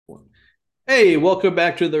Hey, welcome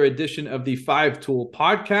back to another edition of the Five Tool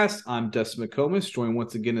Podcast. I'm Dustin McComas, joined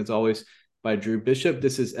once again, as always, by Drew Bishop.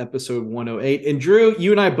 This is episode 108. And Drew,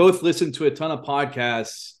 you and I both listen to a ton of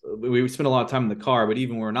podcasts. We spend a lot of time in the car, but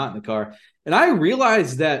even when we're not in the car. And I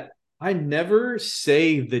realized that I never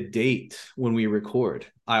say the date when we record.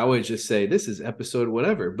 I always just say, this is episode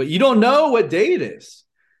whatever, but you don't know what day it is.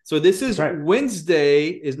 So this is That's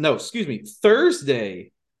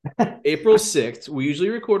Thursday, right. April 6th. We usually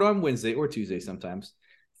record on Wednesday or Tuesday sometimes.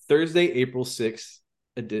 Thursday, April 6th,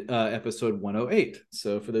 episode 108.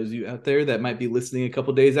 So for those of you out there that might be listening a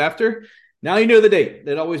couple days after, now you know the date.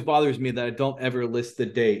 It always bothers me that I don't ever list the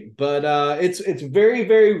date. But it's very,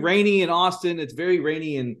 very rainy in Austin. It's very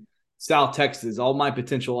rainy in South Texas. All my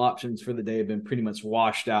potential options for the day have been pretty much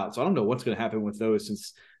washed out. So I don't know what's going to happen with those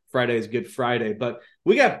since Friday is Good Friday. But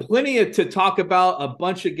we got plenty to talk about, a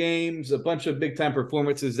bunch of games, a bunch of big-time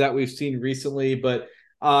performances that we've seen recently. But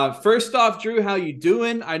first off, Drew, how you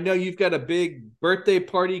doing? I know you've got a big birthday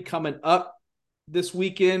party coming up this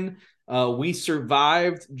weekend. We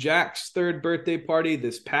survived Jack's third birthday party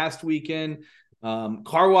this past weekend.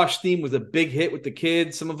 Car wash theme was a big hit with the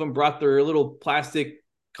kids. Some of them brought their little plastic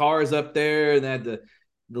cars up there and they had the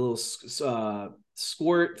little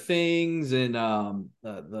squirt things and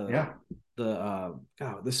Yeah.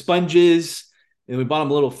 the sponges. And we bought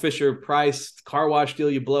them a little Fisher Price car wash deal.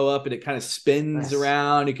 You blow up and it kind of spins Nice.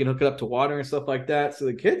 around. You can hook it up to water and stuff like that. So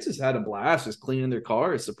the kids just had a blast just cleaning their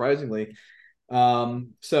cars, surprisingly.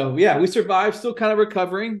 So yeah, we survived. Still kind of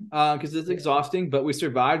recovering because it's exhausting, but we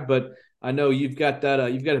survived. But I know you've got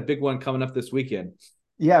that. You've got a big one coming up this weekend.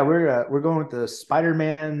 Yeah, we're going with the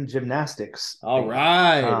Spider-Man gymnastics All thing.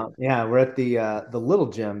 right. Yeah, we're at the little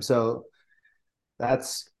gym. So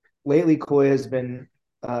that's lately Koi has been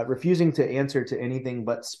refusing to answer to anything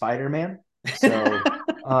but Spider-Man. So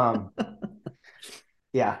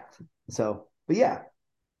yeah. But yeah,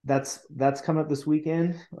 that's coming up this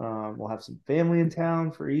weekend. We'll have some family in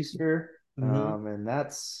town for Easter. Mm-hmm. And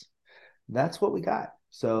that's what we got.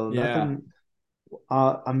 So Yeah. nothing.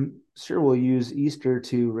 I'm sure we'll use Easter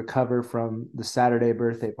to recover from the Saturday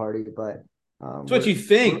birthday party, but It's what you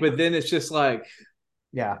think, we're but then it's just like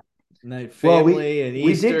yeah. night Well, family and we did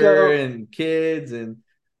Easter go. and kids and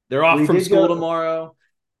they're off We from did school go. tomorrow.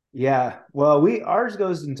 Yeah. Well, we ours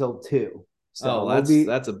goes until 2, so Oh, we'll that's be.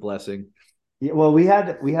 that's a blessing. Yeah, well, we had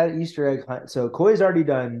an Easter egg hunt. So Coy's already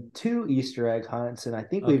done 2 Easter egg hunts, and I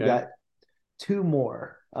think we've Okay. got 2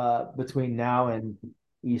 more between now and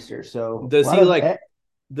Easter. So a Does lot he of like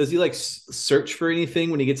does he like search for anything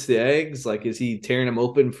when he gets the eggs? Like is he tearing them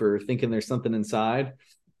open for thinking there's something inside?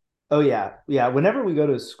 Oh yeah, yeah. Whenever we go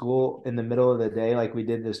to school in the middle of the day, like we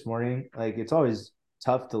did this morning, like it's always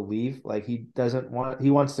tough to leave. Like he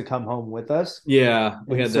wants to come home with us, Yeah,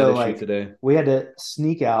 we and had that so issue like today. we had to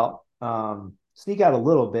sneak out a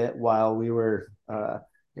little bit while we were,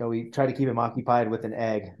 we tried to keep him occupied with an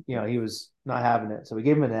egg. He was not having it, so we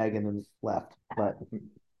gave him an egg and then left. But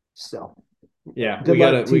still, Yeah, good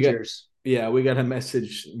luck, teachers. we got a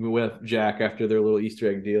message with Jack after their little Easter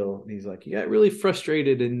egg deal. And he's like, "You got really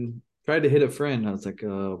frustrated and tried to hit a friend." I was like,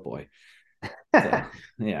 "Oh boy." So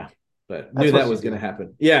yeah, but knew That's that what you was going to do.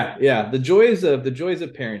 happen. Yeah, yeah. The joys of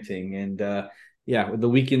parenting, and yeah, the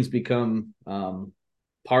weekends become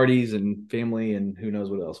parties and family and who knows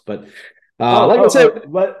what else. But Oh, like I oh,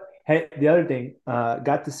 said, but hey, the other thing,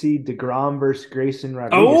 got to see DeGrom versus Grayson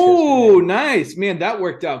Rodriguez oh, yesterday. nice man, that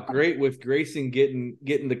worked out great with Grayson getting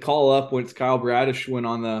the call up once Kyle Bradish went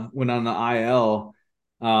on the IL.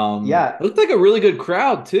 Yeah, It looked like a really good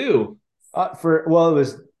crowd too. for well,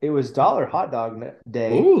 it was Dollar Hot Dog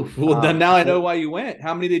Day. Ooh, well then now I know So why you went.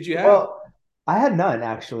 How many did you have? well, I had none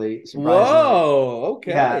actually, surprisingly. Whoa,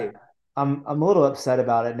 Yeah, okay. I'm a little upset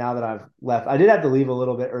about it now that I've left. I did have to leave a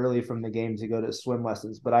little bit early from the game to go to swim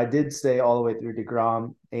lessons, but I did stay all the way through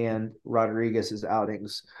DeGrom and Rodriguez's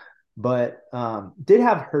outings. But did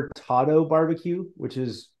have Hurtado barbecue, which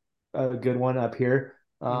is a good one up here.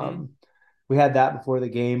 Mm-hmm. We had that before the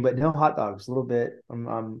game, but no hot dogs. A little bit.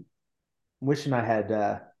 I'm wishing I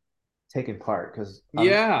had taken part because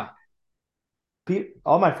Yeah.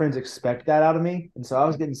 all my friends expect that out of me, and so I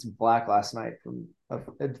was getting some flack last night from a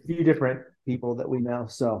few different people that we know.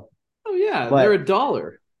 So, Oh yeah, they're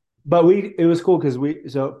but $1. it was cool because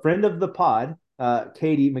friend of the pod,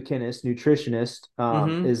 Katie McKinnis, nutritionist,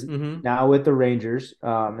 Mm-hmm. is Mm-hmm. now with the Rangers,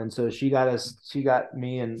 and so she got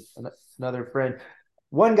me and another friend,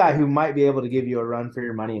 one guy who might be able to give you a run for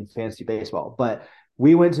your money in fantasy baseball. But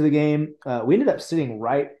we went to the game. We ended up sitting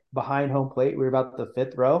right behind home plate. We were about the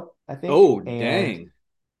fifth row, I think, Oh and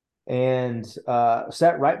dang.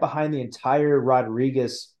 sat right behind the entire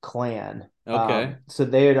Rodriguez clan. Okay. So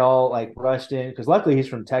they had all like rushed in because luckily he's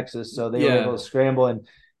from Texas, so they were able Yeah. to scramble and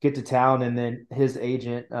get to town. And then his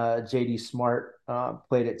agent, JD Smart,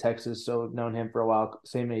 played at Texas, so we've known him for a while.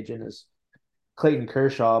 Same agent as Clayton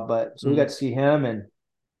Kershaw, but so we got to see him, and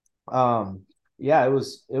yeah, it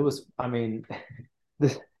was. I mean,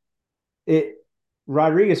 it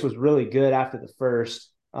Rodriguez was really good after the first,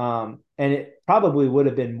 and it probably would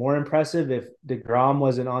have been more impressive if DeGrom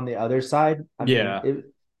wasn't on the other side. I mean, Yeah.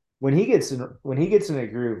 when he gets in a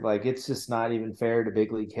groove, like it's just not even fair to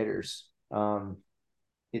big league hitters.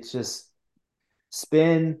 It's just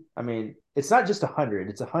spin. I mean, it's not just 100;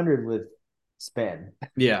 it's 100 with spin.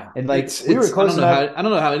 Yeah. And like It's we were it's close enough. I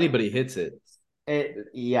don't know how anybody hits it.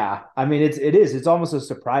 Yeah, I mean it's almost a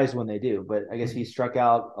surprise when they do, but I guess he struck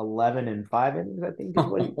out 11 in 5 innings, I think is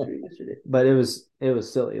what he threw yesterday. But it was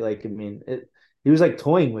silly. Like I mean, he was like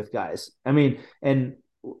toying with guys. I mean, and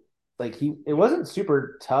like it wasn't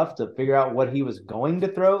super tough to figure out what he was going to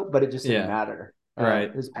throw, but it just didn't Yeah. matter.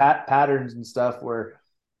 Right. His patterns and stuff were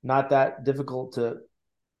not that difficult to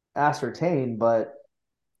ascertain, but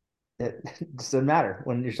it just doesn't matter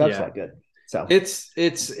when your stuff's Yeah. that good. So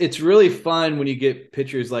It's really fun when you get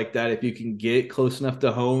pitchers like that if you can get close enough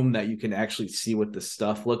to home that you can actually see what the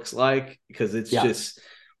stuff looks like, because it's yeah, just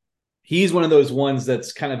he's one of those ones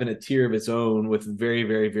that's kind of in a tier of its own with very,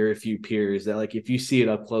 very, very few peers that like if you see it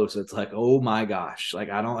up close, it's like, oh my gosh, like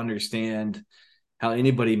I don't understand how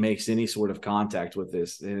anybody makes any sort of contact with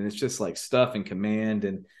this. And it's just like stuff and command.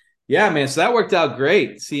 And yeah, man. So that worked out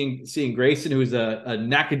great. Seeing Grayson, who's a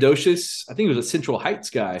Nacogdoches, I think he was a Central Heights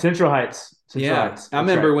guy. Central Heights. Central Yeah. Heights. I That's right.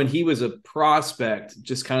 remember when he was a prospect,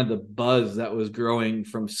 just kind of the buzz that was growing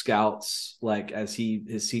from scouts, like as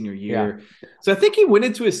his senior Yeah. year. So I think he went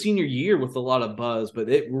into his senior year with a lot of buzz, but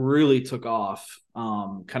it really took off.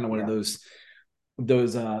 Kind of one of Yeah.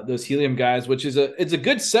 those helium guys, which is it's a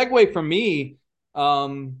good segue for me.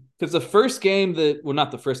 Because the first game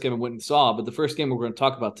not the first game I went and saw, but the first game we're going to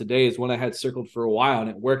talk about today is one I had circled for a while and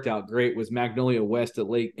it worked out great, was Magnolia West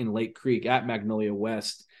in Lake Creek at Magnolia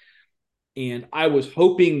West. And I was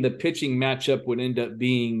hoping the pitching matchup would end up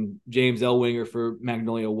being James Ellwanger for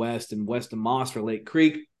Magnolia West and Weston Moss for Lake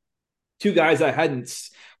Creek. Two guys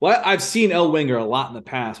I've seen Ellwanger a lot in the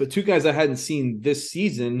past, but two guys I hadn't seen this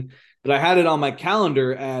season. But I had it on my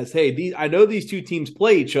calendar as, hey, I know these two teams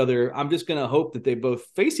play each other. I'm just going to hope that they both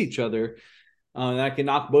face each other, and I can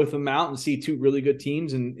knock both of them out and see two really good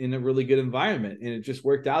teams in a really good environment. And it just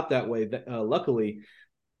worked out that way, luckily.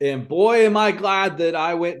 And boy, am I glad that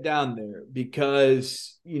I went down there,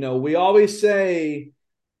 because, we always say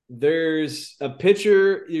there's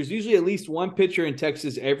usually at least one pitcher in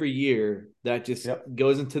Texas every year that just Yep.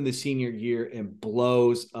 goes into the senior year and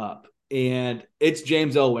blows up. And it's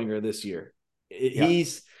James Ellwanger this year. Yeah.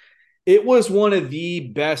 It was one of the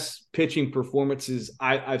best pitching performances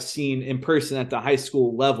I've seen in person at the high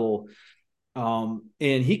school level. And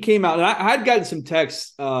he came out, and I had gotten some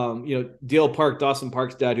texts. Dustin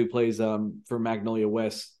Park's dad, who plays for Magnolia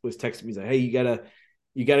West, was texting me. He's like, "Hey,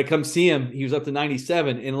 you gotta come see him." He was up to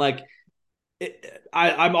 97, and like,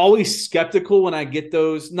 I'm always skeptical when I get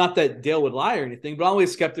those. Not that Dale would lie or anything, but I'm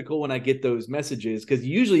always skeptical when I get those messages, because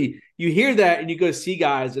usually you hear that and you go see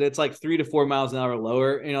guys and it's like 3 to 4 miles an hour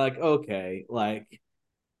lower, and you're like, okay, like,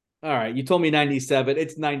 all right, you told me 97,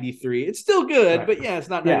 it's 93, it's still good, Right. but yeah, it's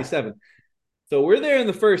not Yeah. 97. So we're there in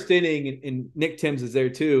the first inning, and Nick Timms is there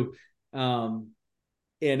too. And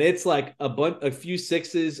it's like a few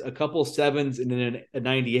sixes, a couple sevens, and then a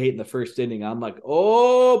 98 in the first inning. I'm like,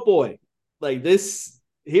 oh boy, like this,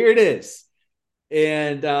 here it is.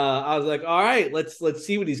 And I was like, all right, let's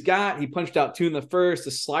see what he's got. He punched out two in the first.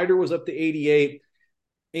 The slider was up to 88.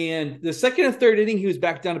 And the second and third inning, he was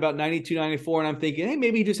back down about 92, 94. And I'm thinking, hey,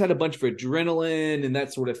 maybe he just had a bunch of adrenaline and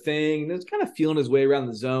that sort of thing. And it was kind of feeling his way around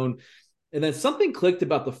the zone. And then something clicked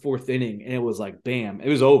about the fourth inning, and it was like, bam, it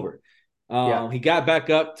was over. Yeah. He got back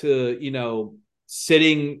up to,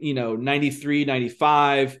 sitting, 93,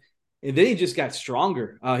 95. And then he just got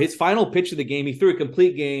stronger. His final pitch of the game, he threw a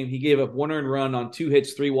complete game. He gave up one earned run on 2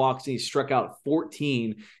 hits, 3 walks, and he struck out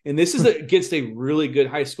 14. And this is against a really good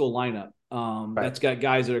high school lineup that's got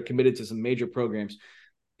guys that are committed to some major programs.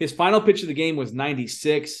 His final pitch of the game was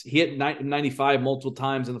 96. He hit 95 multiple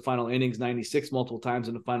times in the final innings, 96 multiple times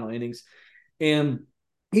in the final innings. And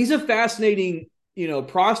he's a fascinating,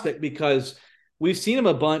 prospect, because we've seen him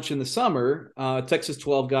a bunch in the summer. Texas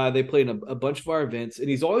 12 guy, they played in a bunch of our events, and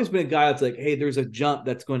he's always been a guy that's like, hey, there's a jump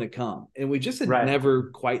that's going to come. And we just had never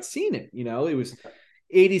quite seen it. It was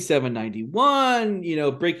 87, 91,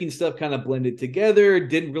 breaking stuff kind of blended together,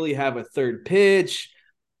 didn't really have a third pitch.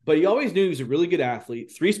 But you always knew he was a really good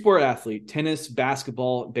athlete, 3-sport athlete: tennis,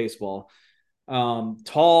 basketball, baseball.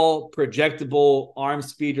 Tall, projectable, arm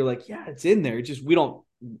speed. You're like, yeah, it's in there. It's just we don't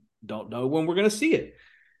know when we're gonna see it.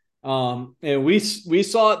 And we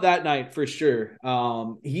saw it that night for sure.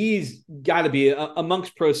 He's got to be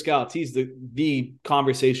amongst pro scouts. He's the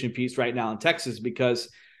conversation piece right now in Texas because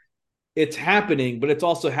it's happening, but it's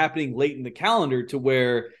also happening late in the calendar to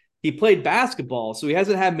where he played basketball, so he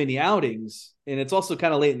hasn't had many outings, and it's also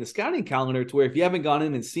kind of late in the scouting calendar to where if you haven't gone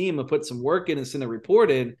in and seen him and put some work in and send a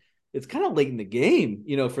report in, it's kind of late in the game,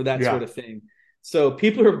 for that sort of thing. So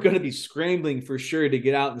people are going to be scrambling for sure to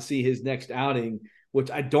get out and see his next outing,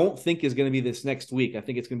 which I don't think is going to be this next week. I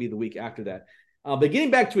think it's going to be the week after that. But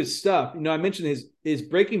getting back to his stuff, I mentioned his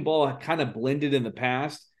breaking ball kind of blended in the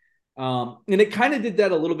past. And it kind of did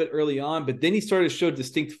that a little bit early on, but then he started to show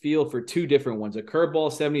distinct feel for two different ones. A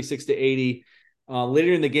curveball, 76 to 80.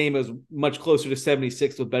 Later in the game, it was much closer to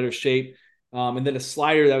 76 with better shape. And then a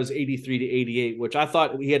slider that was 83 to 88, which I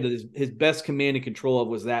thought he had his best command and control of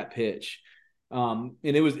was that pitch. And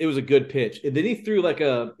it was a good pitch. And then he threw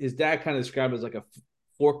his dad kind of described it as like a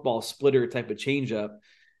forkball splitter type of changeup,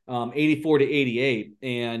 84 to 88.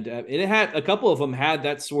 And it had a couple of them had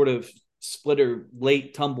that sort of splitter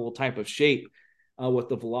late tumble type of shape with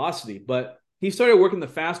the velocity. But he started working the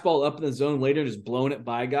fastball up in the zone later, just blowing it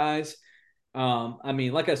by guys.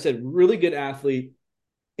 Like I said, really good athlete.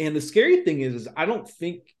 And the scary thing is I don't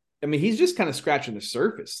think, he's just kind of scratching the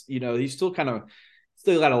surface. He's still got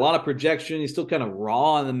a lot of projection. He's still kind of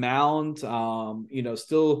raw on the mound.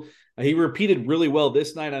 He repeated really well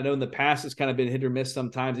this night. I know in the past it's kind of been hit or miss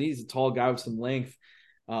sometimes. He's a tall guy with some length.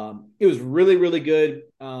 It was really, really good.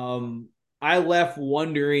 I left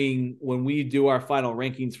wondering when we do our final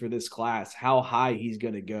rankings for this class, how high he's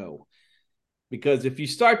going to go. Because if you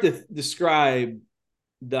start to describe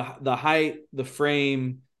the height, the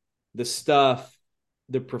frame, the stuff,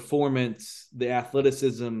 the performance, the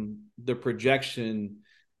athleticism, the projection,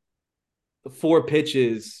 the 4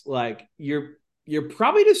 pitches, like you're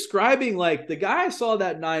probably describing like the guy I saw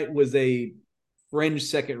that night was a fringe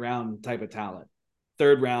second round type of talent,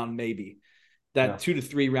 third round, maybe that 2 to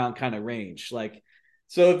 3 round kind of range. Like,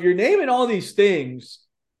 so if you're naming all these things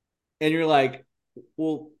and you're like,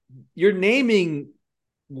 well, you're naming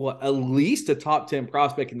at least a top 10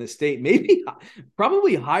 prospect in the state, maybe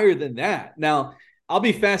probably higher than that. Now, I'll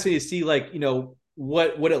be fascinated to see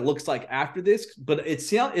what it looks like after this, but it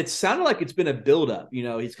sounded like it's been a buildup.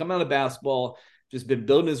 He's come out of basketball, just been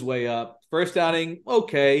building his way up. First outing,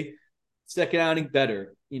 okay. Second outing,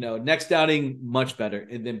 better. Next outing, much better.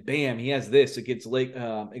 And then bam, he has this against Lake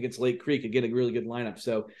Creek, again, a really good lineup.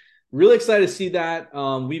 So really excited to see that.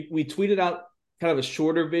 We tweeted out kind of a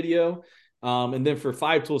shorter video. And then for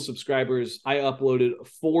 5 Tool subscribers, I uploaded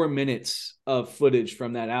 4 minutes of footage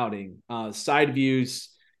from that outing, side views,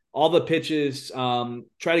 all the pitches,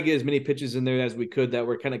 try to get as many pitches in there as we could that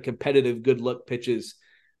were kind of competitive, good look pitches,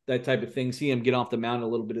 that type of thing. See him get off the mound a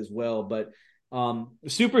little bit as well. But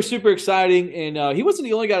super, super exciting. And he wasn't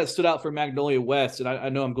the only guy that stood out for Magnolia West. And I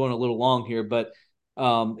know I'm going a little long here, but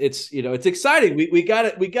it's exciting. We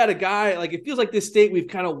got a guy, like it feels like this state, we've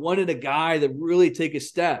kind of wanted a guy that really take a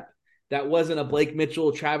step. That wasn't a Blake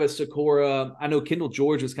Mitchell, Travis Sikora. I know Kendall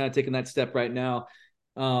George is kind of taking that step right now.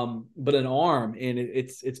 But an arm, and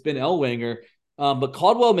it's been Ellwanger. But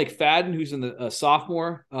Caldwell McFadden, who's in the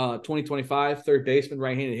sophomore, 2025, third baseman,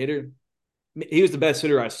 right-handed hitter, he was the best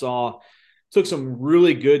hitter I saw. Took some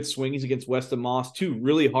really good swings against Weston Moss, 2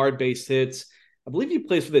 really hard base hits. I believe he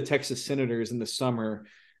plays for the Texas Senators in the summer.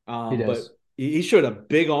 He does. But he showed a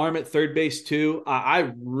big arm at third base too.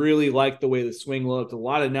 I really like the way the swing looked. A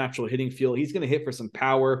lot of natural hitting feel. He's going to hit for some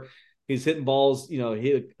power. He's hitting balls,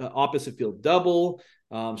 hit opposite field double.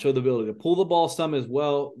 Showed the ability to pull the ball some as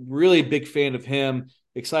well. Really big fan of him.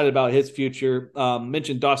 Excited about his future.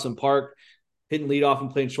 Mentioned Dawson Park hitting leadoff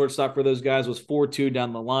and playing shortstop for those guys, was 4-2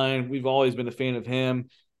 down the line. We've always been a fan of him.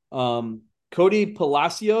 Cody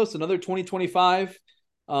Palacios, another 2025,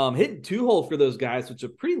 hitting 2-hole for those guys, which is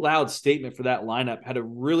a pretty loud statement for that lineup. Had a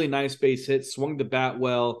really nice base hit, swung the bat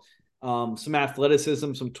well, some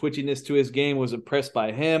athleticism, some twitchiness to his game. Was impressed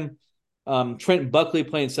by him. Trenton Buckley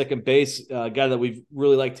playing second base, a guy that we've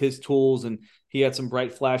really liked his tools, and he had some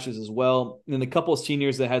bright flashes as well. And then a couple of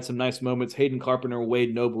seniors that had some nice moments. Hayden Carpenter,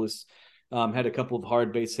 Wade Nobles, had a couple of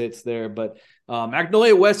hard base hits there. But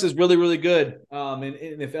Magnolia West is really, really good. And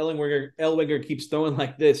if Ellwanger keeps throwing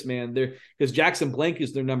like this, man, because Jackson Blank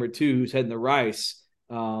is their number 2, who's heading to Rice.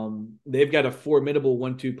 They've got a formidable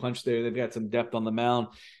 1-2 punch there. They've got some depth on the mound.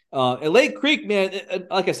 At Lake Creek, man,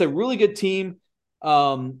 like I said, really good team.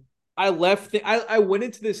 I went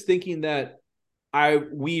into this thinking that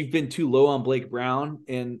we've been too low on Blake Brown,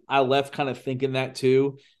 and I left kind of thinking that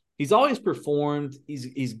too. he's always performed.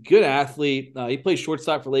 He's a good athlete. He played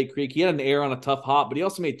shortstop for Lake Creek. He had an error on a tough hop, but he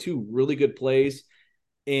also made 2 really good plays.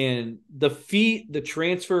 And the feet, the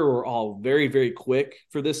transfer were all very, very quick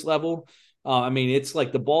for this level. I mean, it's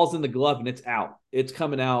like the ball's in the glove and it's out. It's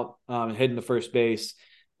coming out, heading to first base.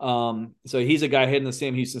 So he's a guy heading to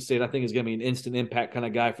Sam Houston State. I think is going to be an instant impact kind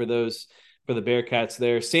of guy for the Bearcats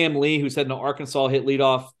there. Sam Lee, who's heading to Arkansas, hit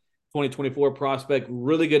leadoff 2024 prospect,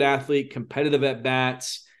 really good athlete, competitive at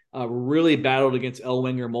bats, really battled against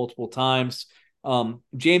Ellwanger multiple times.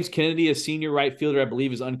 James Kennedy, a senior right fielder, I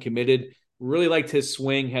believe is uncommitted. Really liked his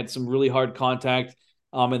swing, had some really hard contact.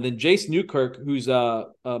 And then Jace Newkirk, who's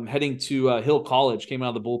heading to Hill College, came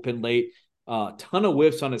out of the bullpen late. Ton of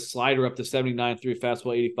whiffs on his slider up to 79 through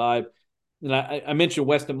fastball 85. And I mentioned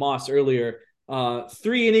Weston Moss earlier.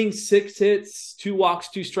 3 innings, 6 hits, 2 walks,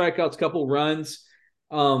 2 strikeouts, couple runs.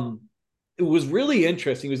 It was really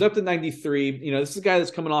interesting. He was up to 93. This is a guy that's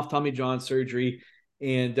coming off Tommy John surgery.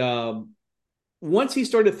 And once he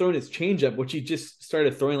started throwing his changeup, which he just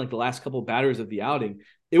started throwing like the last couple of batters of the outing,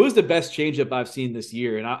 it was the best changeup I've seen this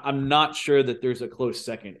year. And I'm not sure that there's a close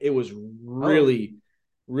second. It was really,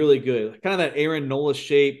 really good. Kind of that Aaron Nola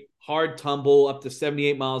shape, hard tumble up to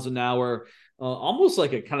 78 miles an hour, almost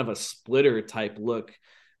like a kind of a splitter type look,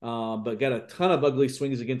 but got a ton of ugly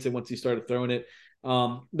swings against it once he started throwing it.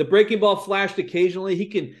 The breaking ball flashed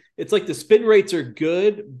occasionally. It's like the spin rates are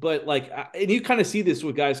good, but and you kind of see this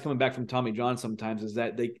with guys coming back from Tommy John sometimes, is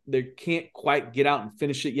that they can't quite get out and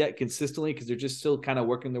finish it yet consistently because they're just still kind of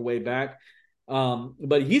working their way back.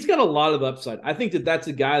 But he's got a lot of upside. I think that's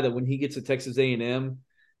a guy that when he gets to Texas A&M,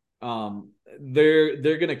 they're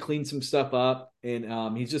going to clean some stuff up,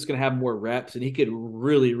 and he's just going to have more reps, and he could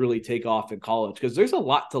really, really take off in college because there's a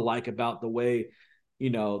lot to like about the way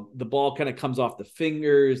the ball kind of comes off the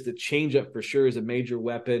fingers. The changeup for sure is a major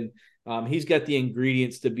weapon. He's got the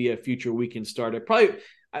ingredients to be a future weekend starter. Probably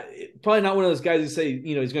not one of those guys who say,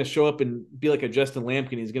 he's going to show up and be like a Justin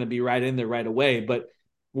Lampkin. He's going to be right in there right away. But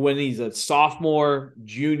when he's a sophomore,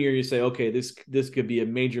 junior, you say, okay, this could be a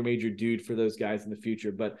major, major dude for those guys in the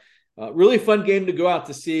future. But really fun game to go out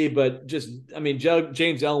to see. But James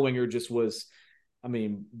Ellwanger just was, I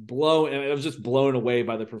was just blown away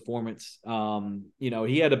by the performance. He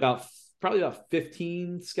had probably about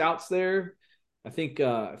 15 scouts there. I think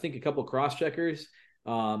a couple of cross checkers.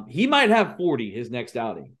 He might have 40 his next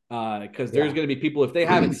outing because there's going to be people, if they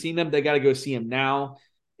haven't seen him, they got to go see him now.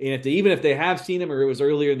 And even if they have seen him or it was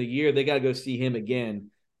earlier in the year, they got to go see him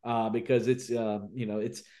again because it's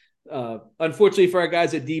unfortunately for our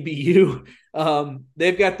guys at DBU,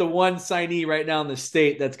 they've got the one signee right now in the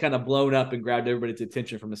state that's kind of blown up and grabbed everybody's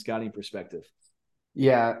attention from a scouting perspective.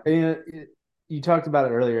 Yeah. You talked about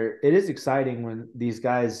it earlier. It is exciting when these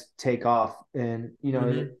guys take off, and,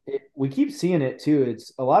 we keep seeing it too.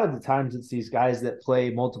 It's a lot of the times it's these guys that play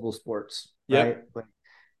multiple sports, right? Like,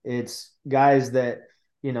 it's guys that,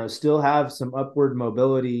 still have some upward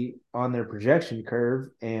mobility on their projection curve,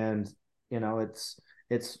 and,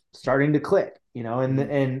 it's starting to click,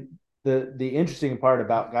 and the interesting part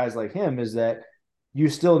about guys like him is that you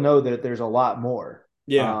still know that there's a lot more.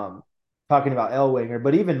 Yeah. Talking about Ellwanger,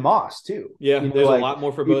 but even Moss too. Yeah. There's a lot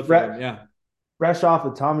more for both of them. Yeah. Fresh off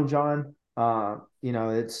of Tommy John,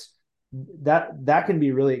 it's that can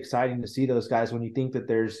be really exciting to see those guys when you think that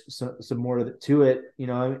there's some more to it.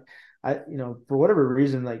 For whatever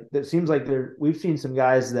reason, like it seems like we've seen some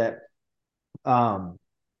guys that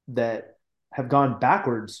have gone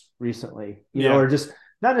backwards recently, or just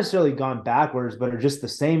not necessarily gone backwards, but are just the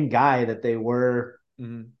same guy that they were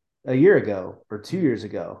a year ago or 2 years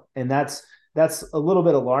ago. And that's a little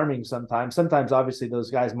bit alarming sometimes. Sometimes obviously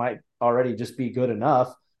those guys might already just be good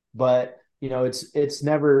enough, but it's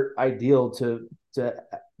never ideal to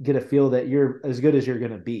get a feel that you're as good as you're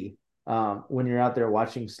going to be when you're out there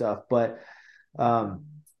watching stuff. But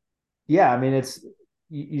it's,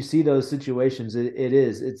 you see those situations.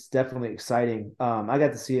 It's definitely exciting. I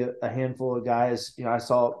got to see a handful of guys. I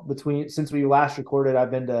saw since we last recorded,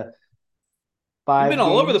 I've been to 5 You've been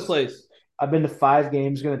all over the place. I've been to 5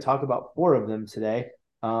 games. Going to talk about 4 of them today.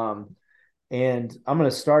 And I'm going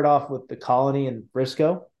to start off with the Colony in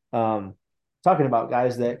Frisco. Talking about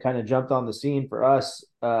guys that kind of jumped on the scene for us.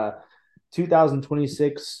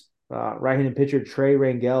 2026 right-handed pitcher Trey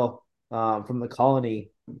Rangel from the Colony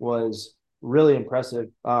was really impressive.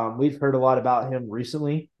 We've heard a lot about him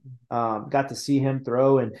recently. Got to see him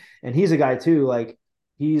throw, and he's a guy too. Like,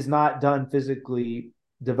 he's not done physically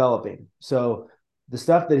developing. So the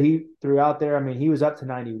stuff that he threw out there, he was up to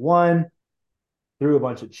 91, threw a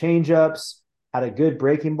bunch of changeups, had a good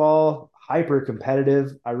breaking ball, hyper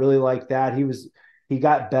competitive. I really like that. He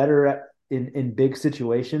got better in big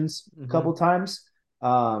situations a couple times.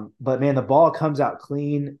 But man, the ball comes out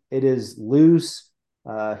clean. It is loose.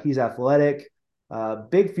 He's athletic.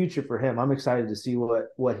 Big future for him. I'm excited to see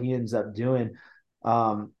what he ends up doing.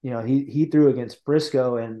 He threw against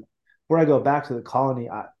Frisco, and before I go back to the Colony,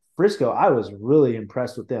 Frisco, I was really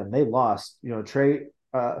impressed with them. They lost. Trey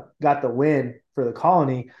got the win for the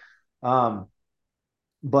Colony,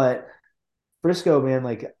 but Frisco, man,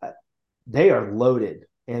 like they are loaded.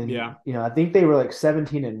 And I think they were like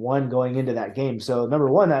 17-1 going into that game. So number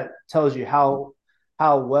one, that tells you how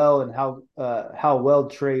well and how well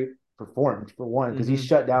Trey performed for one, because he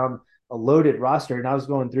shut down a loaded roster. And I was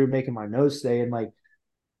going through making my notes today, and like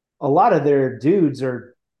a lot of their dudes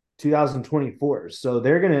are 2024. So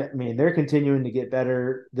they're continuing to get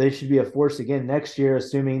better. They should be a force again next year,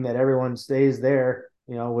 assuming that everyone stays there,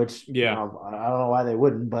 which I don't know why they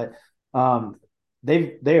wouldn't, but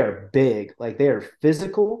they are big, like they are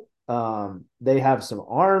physical. They have some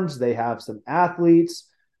arms, they have some athletes,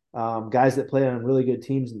 guys that play on really good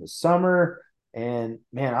teams in the summer. And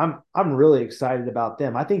man, I'm really excited about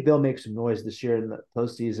them. I think they'll make some noise this year in the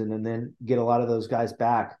postseason and then get a lot of those guys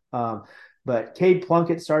back. But Cade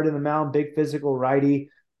Plunkett started in the mound, big physical righty,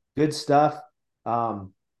 good stuff.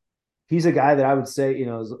 He's a guy that I would say,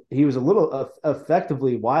 he was a little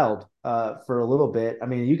effectively wild for a little bit. I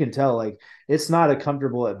mean, you can tell like it's not a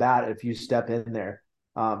comfortable at bat if you step in there,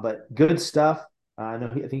 but good stuff. I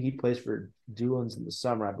think he plays for Doolins in the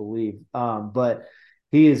summer, I believe. But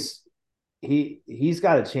he's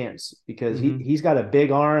got a chance because he's got a big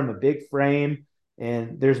arm, a big frame,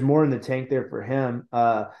 and there's more in the tank there for him.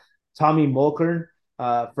 Tommy Mulkern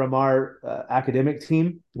from our academic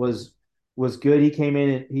team was good. He came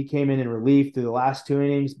in in relief through the last 2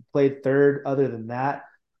 innings, played third. Other than that,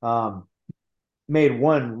 made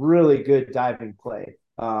one really good diving play.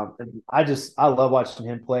 And I love watching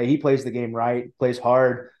him play. He plays the game right, plays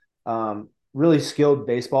hard, really skilled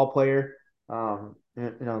baseball player.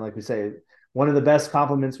 Like we say, one of the best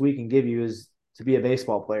compliments we can give you is to be a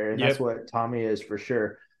baseball player. And that's what Tommy is for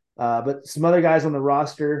sure. But some other guys on the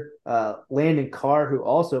roster, Landon Carr, who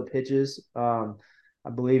also pitches, I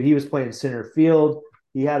believe he was playing center field.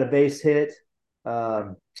 He had a base hit.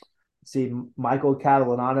 Michael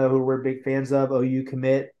Catalanano, who we're big fans of, OU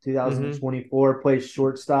commit, 2024, plays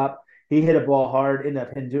shortstop. He hit a ball hard, ended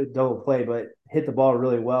up hitting a double play, but hit the ball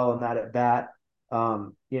really well in that at bat.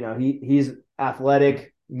 He's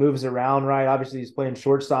athletic, moves around right. Obviously, he's playing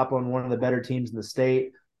shortstop on one of the better teams in the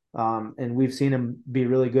state. And we've seen him be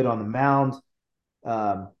really good on the mound.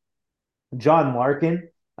 John Larkin,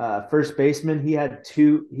 first baseman, he had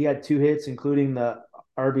two hits, including the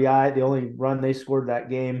RBI, the only run they scored that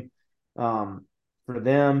game for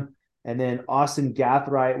them. And then Austin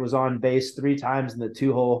Gathright was on base 3 times in the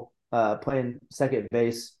 2-hole, playing second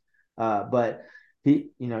base. But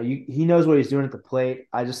he knows what he's doing at the plate.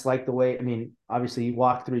 I just like the way, obviously he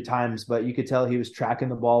walked 3 times, but you could tell he was tracking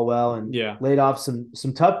the ball well and laid off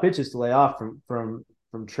some tough pitches to lay off from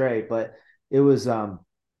Trey. But it was,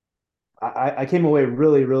 I came away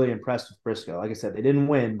really, really impressed with Frisco. Like I said, they didn't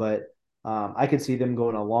win, but I could see them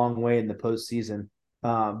going a long way in the postseason.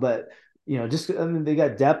 But they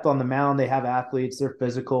got depth on the mound. They have athletes. They're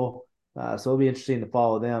physical. So it'll be interesting to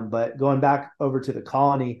follow them. But going back over to the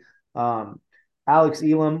Colony, Alex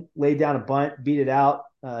Elam laid down a bunt, beat it out.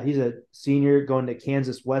 He's a senior going to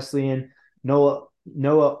Kansas Wesleyan. Noah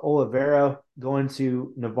Olivero going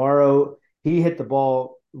to Navarro. He hit the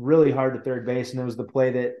ball really hard to third base, and it was the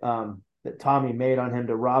play that Tommy made on him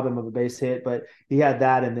to rob him of a base hit. But he had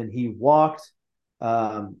that, and then he walked.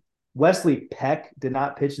 Wesley Peck did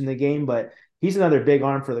not pitch in the game, but he's another big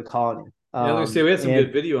arm for the Colony. We had some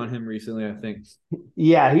good video on him recently, I think.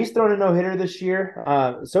 Yeah, he's thrown a no-hitter this year.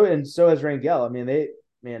 So has Rangel.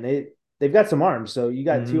 They've got some arms. So you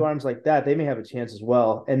got 2 arms like that, they may have a chance as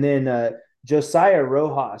well. And then Josiah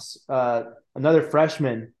Rojas, another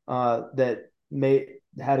freshman that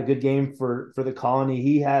had a good game for the Colony.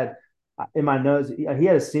 He had, in my notes, he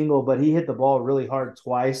had a single, but he hit the ball really hard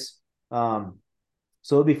twice.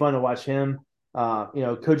 So it'll be fun to watch him.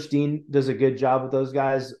 Coach Dean does a good job with those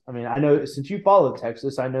guys. I know since you followed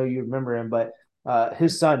Texas, I know you remember him, but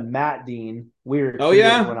his son, Matt Dean, we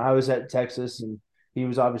recruited when I was at Texas, and he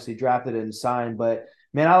was obviously drafted and signed. But,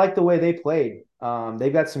 man, I like the way they played.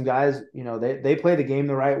 They've got some guys, they play the game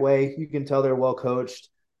the right way. You can tell they're well coached.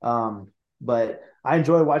 But I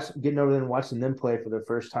enjoy getting over there and watching them play for the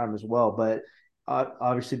first time as well. But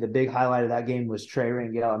obviously the big highlight of that game was Trey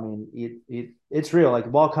Rangel. It's real. Like,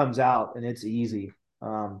 the ball comes out and it's easy.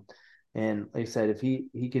 And like I said, if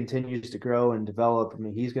he continues to grow and develop,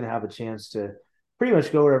 he's going to have a chance to pretty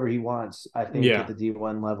much go wherever he wants, I think, at Yeah, the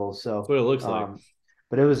D1 level. that's So, what it looks like.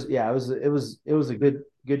 but it was a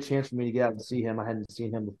good chance for me to get out and see him. I hadn't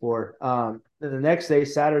seen him before. Then the next day,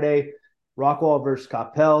 Saturday, Rockwall versus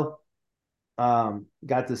Coppell.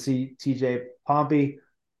 Got to see TJ Pompey.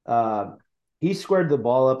 Uh, he squared the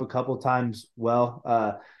ball up a couple times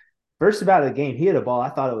well. First about the game, he had a ball. I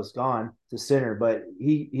thought it was gone to center, but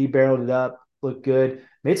he barreled it up, looked good,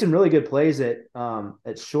 made some really good plays at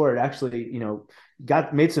short. Actually,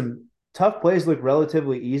 made some tough plays look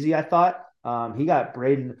relatively easy. I thought he got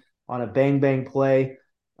Braden on a bang bang play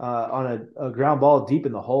on a ground ball deep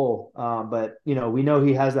in the hole. But we know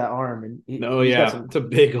he has that arm, and Oh he's got yeah, some. it's a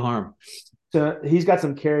big arm. So he's got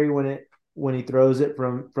some carry when he throws it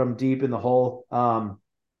from deep in the hole.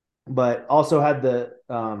 But also had the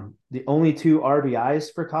only two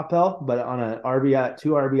RBIs for Coppell, but on a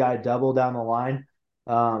RBI double down the line.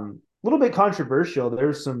 A little bit controversial.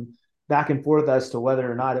 There's some back and forth as to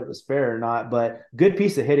whether or not it was fair or not, but good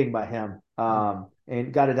piece of hitting by him.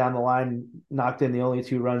 And got it down the line, knocked in the only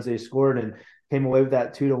two runs they scored, and came away with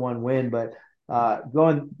that 2-1 win. But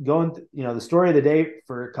the story of the day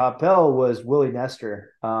for Coppell was Willie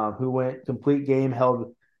Nestor, who went complete game,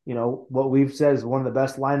 held what we've said is one of the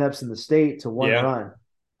best lineups in the state to one Yeah, run.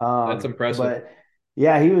 that's impressive. But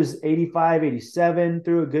yeah, he was 85, 87,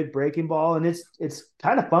 threw a good breaking ball, and it's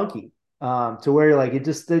kind of funky to where like it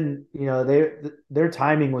just didn't, their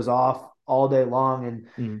timing was off all day long,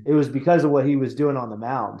 and it was because of what he was doing on the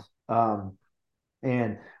mound. But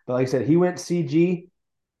like I said, he went CG,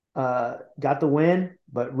 got the win,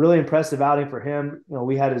 but really impressive outing for him.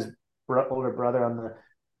 We had his older brother on the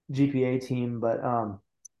GPA team, but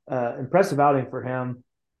impressive outing for him.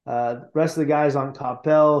 Rest of the guys on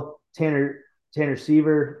Coppell, Tanner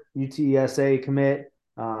Seaver, UTSA commit.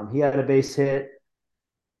 He had a base hit,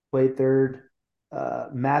 played third.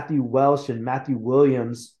 Matthew Welsh and Matthew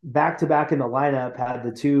Williams back to back in the lineup had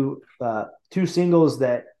the two singles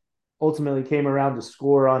that ultimately came around to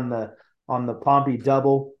score on the Pompey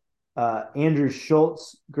double. Andrew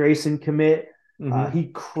Schultz, Grayson commit.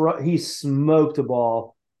 He smoked a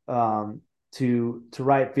ball to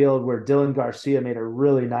right field where Dylan Garcia made a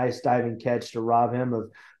really nice diving catch to rob him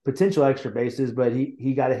of potential extra bases, but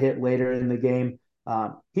he got a hit later in the game.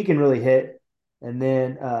 He can really hit. And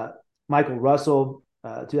then Michael Russell,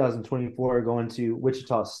 2024, going to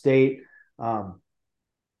Wichita State.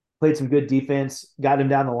 Played some good defense, got him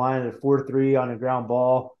down the line at a 4-3 on a ground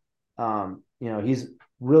ball. He's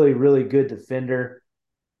really, really good defender.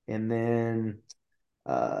 And then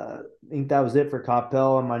I think that was it for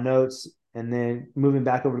Coppell on my notes. And then moving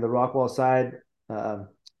back over to the Rockwall side,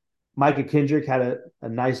 Micah Kendrick had a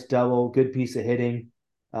nice double, good piece of hitting.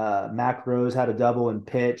 Mac Rose had a double and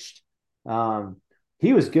pitched.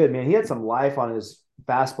 He was good, man. He had some life on his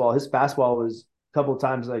fastball. His fastball was a couple of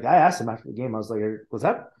times, like I asked him after the game, I was like, was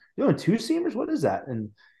that you doing two seamers? What is that? And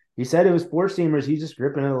he said it was four seamers. He's just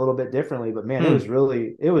gripping it a little bit differently, but man, it was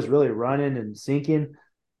really running and sinking.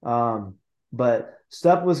 But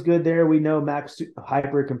stuff was good there. We know Mac's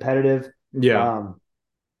hyper competitive. Yeah.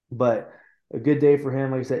 But a good day for him.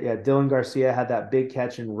 Like I said, yeah, Dylan Garcia had that big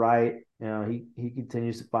catch and right. He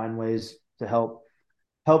continues to find ways to help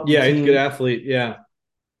the Yeah, he's a team. good athlete. Yeah.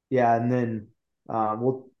 Yeah, and then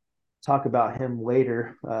we'll talk about him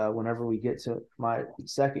later whenever we get to my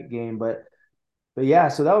second game. But yeah,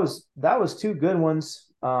 so that was two good ones.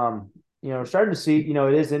 Starting to see,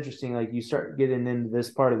 it is interesting. Like you start getting into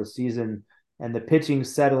this part of the season and the pitching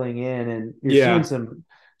settling in, and you're seeing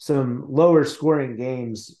some lower scoring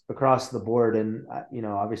games across the board. And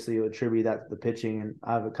obviously you attribute that to the pitching. And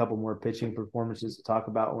I have a couple more pitching performances to talk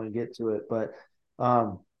about when we get to it.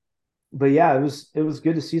 But yeah, it was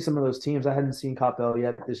good to see some of those teams. I hadn't seen Coppell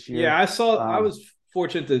yet this year. Yeah, I was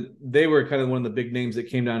fortunate that they were kind of one of the big names that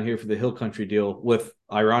came down here for the Hill Country deal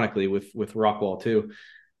ironically with Rockwall too.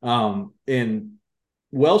 And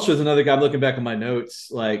Welsh was another guy. I'm looking back on my notes,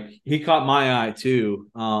 like he caught my eye too.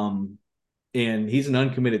 And he's an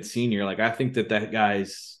uncommitted senior. Like I think that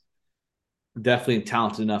guy's definitely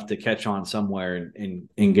talented enough to catch on somewhere and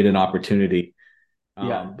get an opportunity.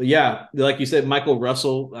 But yeah, like you said, Michael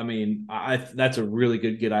Russell. I mean, that's a really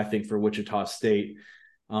good get, I think, for Wichita State.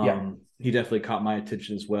 He definitely caught my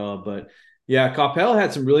attention as well. But yeah, Coppell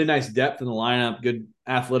had some really nice depth in the lineup, good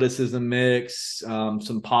athleticism mix,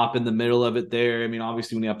 some pop in the middle of it there. I mean,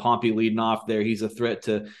 obviously when you have Pompey leading off there, he's a threat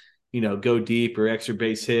to, go deep or extra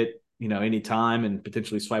base hit, anytime and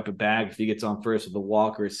potentially swipe it back if he gets on first with a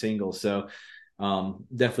walk or a single. So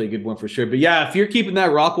definitely a good one for sure. But yeah, if you're keeping that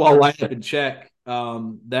Rockwall lineup in check,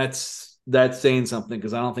 that's saying something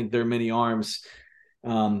because I don't think there are many arms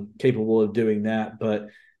capable of doing that. But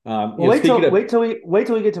Well, wait till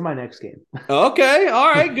we get to my next game. Okay,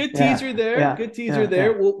 all right, good Yeah, teaser there. yeah, Good teaser yeah,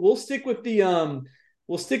 there. yeah. We'll stick with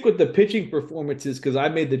the pitching performances because I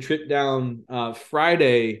made the trip down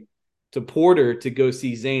Friday to Porter to go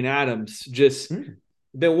see Zane Adams. Just Mm.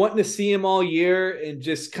 been wanting to see him all year and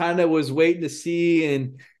just kind of was waiting to see.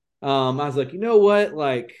 And I was like, you know what?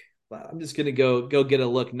 Like, I'm just gonna go get a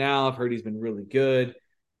look now. I've heard he's been really good.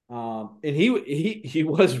 And he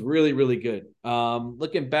was really, really good.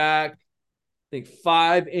 Looking back, I think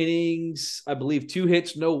 5 innings, I believe 2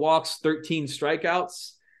 hits, no walks, 13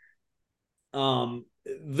 strikeouts.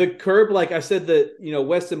 The curb, like I said, that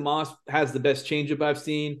Weston Moss has the best changeup I've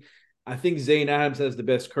seen. I think Zane Adams has the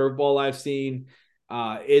best curveball I've seen.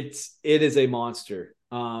 It is a monster.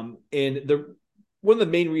 And the one of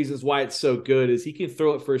the main reasons why it's so good is he can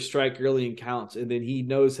throw it for a strike early in counts, and then he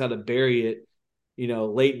knows how to bury it,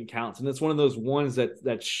 late in counts. And it's one of those ones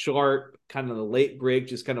that sharp, kind of the late break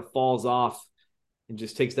just kind of falls off and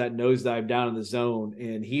just takes that nosedive down in the zone.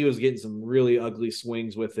 And he was getting some really ugly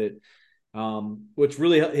swings with it, which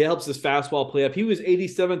really helps his fastball play up. He was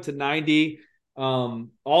 87 to 90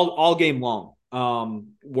 all game long.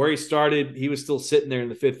 Where he started, he was still sitting there in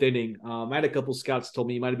the 5th inning. I had a couple scouts told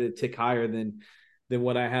me he might have been a tick higher than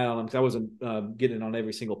what I had on him because I wasn't getting on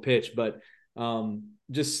every single pitch, but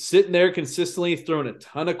just sitting there consistently, throwing a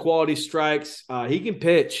ton of quality strikes. He can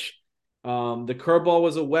pitch. The curveball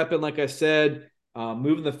was a weapon, like I said.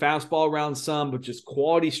 Moving the fastball around some, but just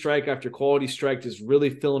quality strike after quality strike, just really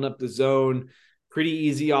filling up the zone. Pretty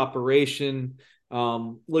easy operation.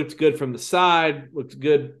 Looked good from the side, looked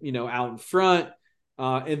good, out in front.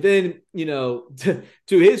 And then, to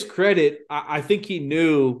his credit, I think he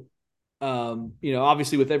knew,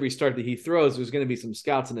 obviously with every start that he throws, there's going to be some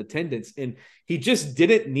scouts in attendance. And he just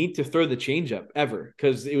didn't need to throw the changeup ever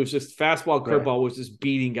because it was just fastball, curveball was just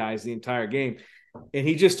beating guys the entire game. And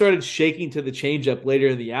he just started shaking to the changeup later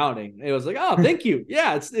in the outing. And it was like, oh, thank you.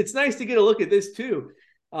 Yeah, it's nice to get a look at this too.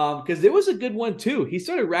 Because it was a good one too. He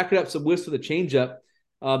started racking up some whiffs with the changeup,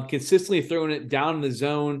 consistently throwing it down in the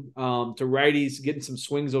zone to righties, getting some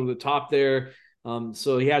swings over the top there.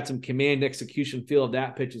 So he had some command execution feel of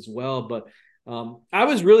that pitch as well. But I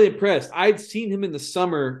was really impressed. I'd seen him in the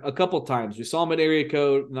summer a couple times. We saw him at Area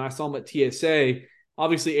Code, and I saw him at TSA.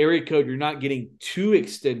 Obviously, Area Code, you're not getting too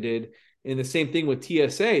extended. And the same thing with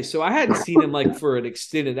TSA. So I hadn't seen him like for an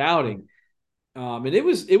extended outing. And it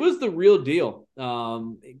was the real deal.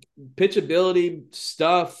 Pitchability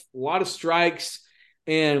stuff, a lot of strikes.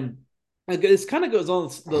 And this kind of goes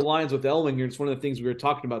on the lines with Ellwanger. It's one of the things we were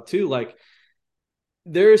talking about too. Like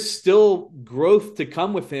there's still growth to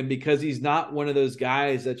come with him because he's not one of those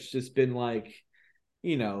guys that's just been like,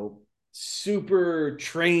 super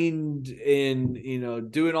trained in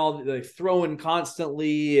doing all like throwing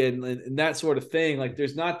constantly and that sort of thing. Like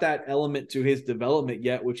there's not that element to his development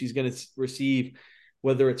yet, which he's going to receive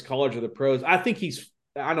whether it's college or the pros. I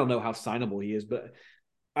don't know how signable he is, but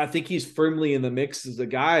I think he's firmly in the mix as a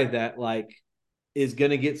guy that like is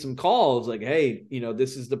going to get some calls like, hey,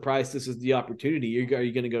 this is the price, this is the opportunity. Are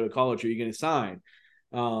you going to go to college? Or are you going to sign?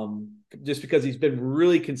 Just because he's been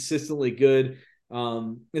really consistently good.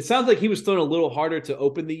 It sounds like he was thrown a little harder to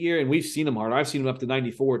open the year, and we've seen him hard. I've seen him up to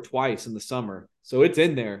 94 twice in the summer, so it's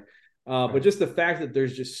in there. But just the fact that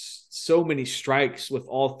there's just so many strikes with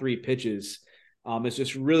all 3 pitches is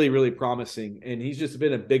just really, really promising. And he's just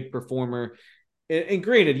been a big performer. And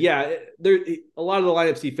granted, yeah, a lot of the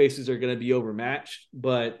lineups he faces are going to be overmatched,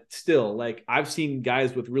 but still, like I've seen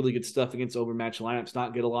guys with really good stuff against overmatched lineups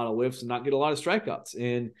not get a lot of whiffs and not get a lot of strikeouts.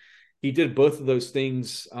 And he did both of those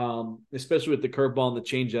things, especially with the curveball and the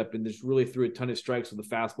changeup, and just really threw a ton of strikes with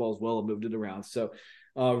the fastball as well and moved it around. So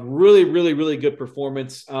really, really, really good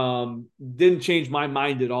performance. Didn't change my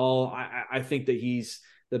mind at all. I think that he's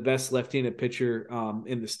the best left-handed pitcher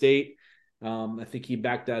in the state. I think he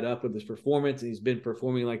backed that up with his performance, and he's been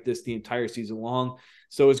performing like this the entire season long.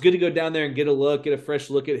 So it's good to go down there and get a fresh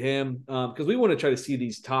look at him because we want to try to see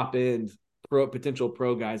these top-end potential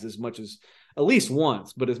pro guys at least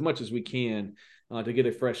once, but as much as we can to get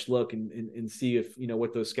a fresh look and see if,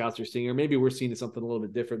 what those scouts are seeing, or maybe we're seeing something a little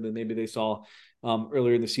bit different than maybe they saw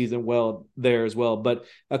earlier in the season there as well. But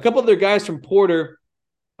a couple of their guys from Porter,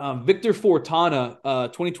 Victor Fortana,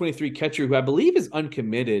 2023 catcher, who I believe is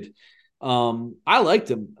uncommitted. I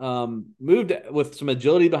liked him. Moved with some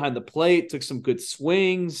agility behind the plate, took some good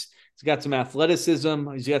swings. He's got some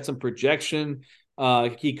athleticism. He's got some projection.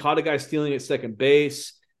 He caught a guy stealing at second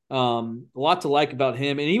base. A lot to like about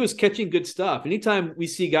him, and he was catching good stuff. Anytime we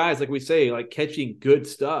see guys, like we say, like catching good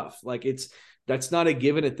stuff, like that's not a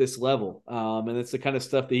given at this level. And that's the kind of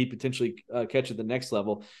stuff that he potentially catch at the next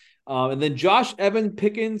level. And then Josh Evan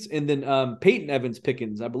Pickens and then Peyton Evans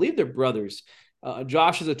Pickens. I believe they're brothers.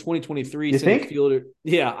 Josh is a 2023 You center think? fielder.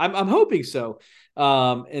 Yeah, I'm hoping so.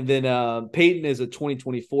 And then Peyton is a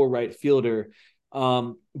 2024 right fielder.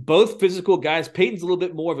 Both physical guys. Peyton's a little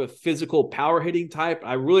bit more of a physical power hitting type.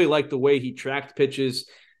 I really like the way he tracked pitches.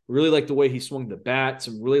 Really like the way he swung the bat.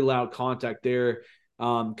 Some really loud contact there.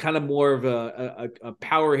 Kind of more of a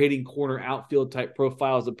power hitting corner outfield type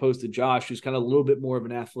profile as opposed to Josh, who's kind of a little bit more of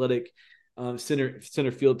an athletic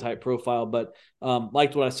center field type profile. But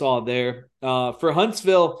liked what I saw there. For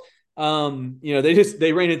Huntsville, they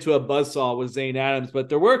ran into a buzzsaw with Zane Adams, but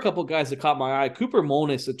there were a couple guys that caught my eye. Cooper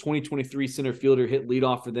Molness, a 2023 center fielder, hit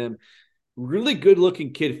leadoff for them. Really good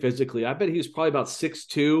looking kid physically. I bet he was probably about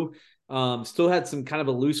 6'2". Still had some kind of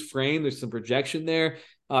a loose frame. There's some projection there.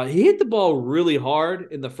 He hit the ball really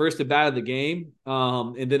hard in the first at bat of the game,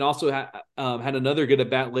 and then also had another good at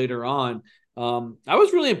bat later on. I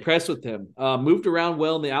was really impressed with him. Moved around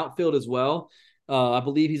well in the outfield as well. I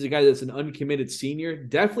believe he's a guy that's an uncommitted senior.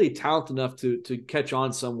 Definitely talented enough to catch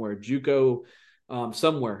on somewhere, JUCO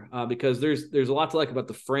somewhere, because there's a lot to like about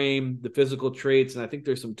the frame, the physical traits, and I think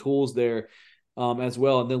there's some tools there as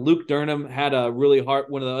well. And then Luke Durham had a really hard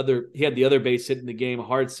he had the other base hit in the game, a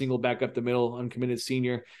hard single back up the middle, uncommitted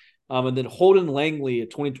senior. And then Holden Langley, a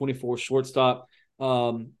 2024 shortstop,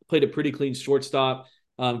 played a pretty clean shortstop.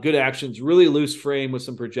 Good actions, really loose frame with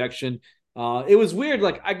some projection. It was weird.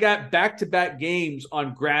 Like I got back-to-back games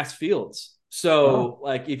on grass fields. So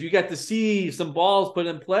like if you got to see some balls put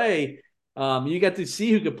in play, you got to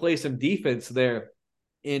see who could play some defense there.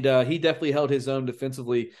 And he definitely held his own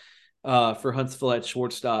defensively for Huntsville at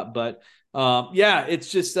shortstop. But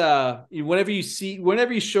it's just whenever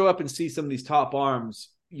you show up and see some of these top arms,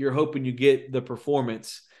 you're hoping you get the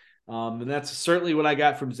performance. And that's certainly what I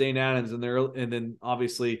got from Zane Adams and then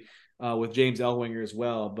obviously with James Ellwanger as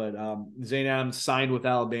well. But Zane Adams signed with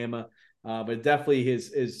Alabama, but definitely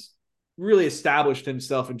is really established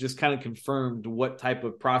himself and just kind of confirmed what type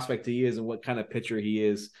of prospect he is and what kind of pitcher he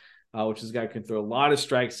is. Which is a guy who can throw a lot of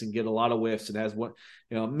strikes and get a lot of whiffs and has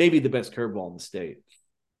maybe the best curveball in the state.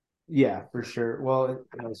 Yeah, for sure. Well,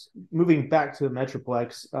 moving back to the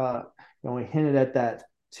Metroplex, we hinted at that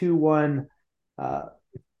 2-1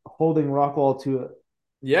 holding Rockwall to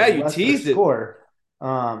you teased score. It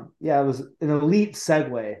was an elite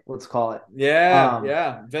segue, let's call it.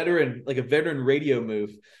 Veteran, like a veteran radio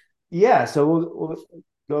move. Yeah, so we'll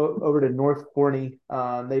go over to North Forney.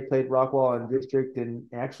 They played Rockwall in district and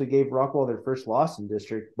actually gave Rockwall their first loss in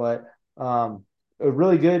district, but a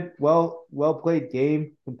really good, well played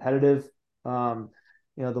game, competitive. The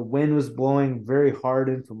wind was blowing very hard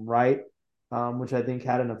in from right, which I think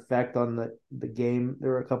had an effect on the game.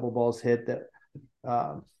 There were a couple balls hit that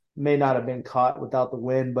may not have been caught without the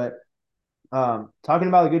wind, but talking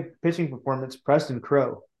about a good pitching performance, Preston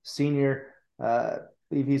Crow, senior, I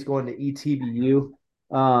believe he's going to ETBU.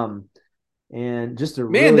 And just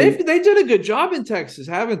they did a good job in Texas,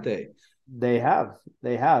 haven't they? They have.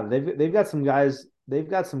 They've got some guys. They've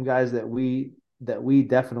got some guys that we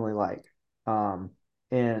definitely like.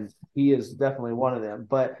 And he is definitely one of them.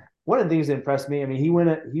 But one of the things that impressed me, I mean, he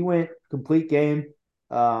went complete game.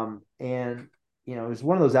 And it was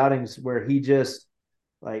one of those outings where he just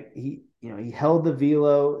he held the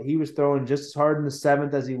velo. He was throwing just as hard in the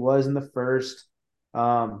seventh as he was in the first.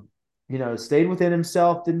 Stayed within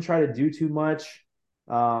himself, didn't try to do too much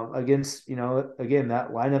against, again,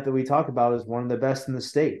 that lineup that we talk about is one of the best in the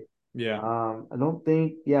state. Yeah. I don't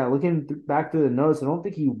think, looking back through the notes, I don't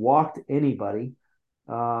think he walked anybody.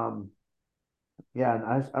 And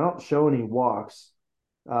I don't show any walks,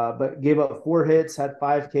 but gave up 4 hits, had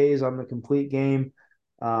 5 Ks on the complete game.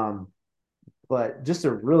 But just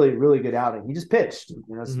a really, really good outing. He just pitched.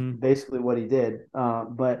 That's basically what he did.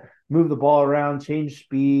 But moved the ball around, changed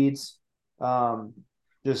speeds,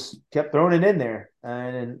 just kept throwing it in there.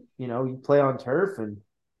 And you play on turf and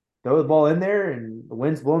throw the ball in there, and the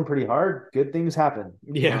wind's blowing pretty hard. Good things happen.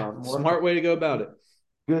 Yeah, smart way to go about it.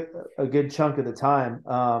 A good chunk of the time.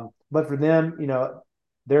 But for them,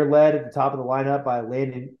 they're led at the top of the lineup by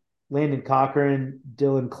Landon Cochran,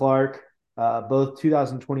 Dylan Clark. Both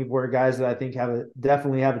 2024 guys that I think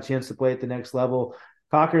definitely have a chance to play at the next level.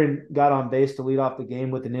 Cochran got on base to lead off the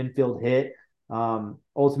game with an infield hit.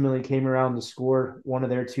 Ultimately came around to score one of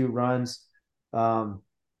their 2 runs.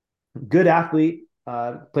 Good athlete,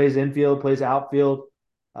 plays infield, plays outfield.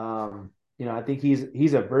 I think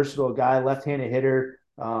he's a versatile guy, left-handed hitter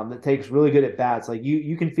that takes really good at bats. Like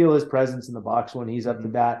you can feel his presence in the box when he's up to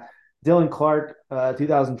bat. Dylan Clark,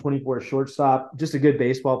 2024 shortstop, just a good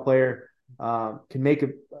baseball player. Can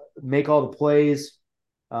make all the plays.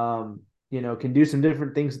 can do some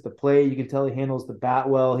different things at the plate. You can tell he handles the bat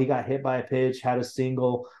well. He got hit by a pitch, had a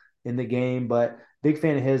single in the game, but big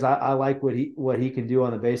fan of his. I like what he can do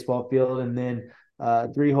on the baseball field. And then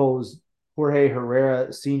 3 holes, Jorge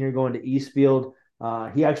Herrera Sr. going to Eastfield.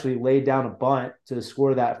 He actually laid down a bunt to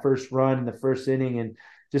score that first run in the first inning, and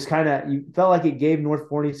just kind of you felt like it gave North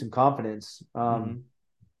Forney some confidence.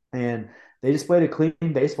 And they just played a clean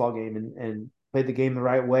baseball game and played the game the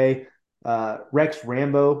right way. Rex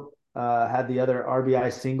Rambo had the other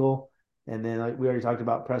RBI single, and then like we already talked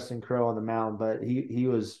about Preston Crow on the mound, but he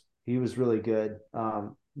was really good.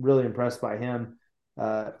 Really impressed by him.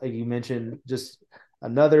 Like you mentioned, just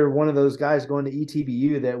another one of those guys going to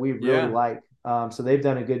ETBU that we really like. So they've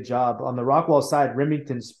done a good job. On the Rockwall side,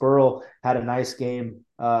 Remington Spurl had a nice game.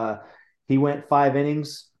 He went 5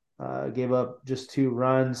 innings, gave up just 2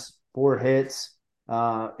 runs, 4 hits,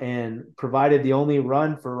 and provided the only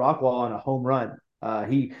run for Rockwall on a home run.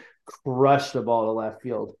 He crushed the ball to left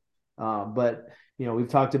field. But we've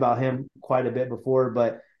talked about him quite a bit before,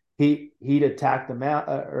 but he'd attack the mound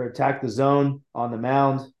or attack the zone on the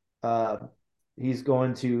mound. He's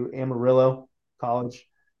going to Amarillo College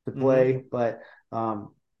to play, but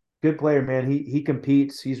good player, man. He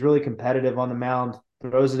competes. He's really competitive on the mound.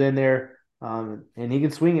 Throws it in there, and he can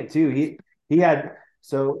swing it too. He had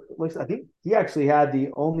I think he actually had the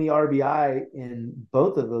only RBI in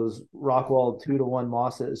both of those Rockwall 2-1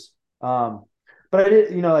 losses. But I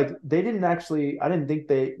did, like they didn't actually. I didn't think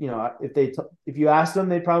they, if you asked them,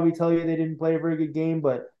 they'd probably tell you they didn't play a very good game.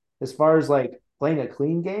 But as far as like playing a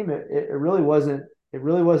clean game, it really wasn't. It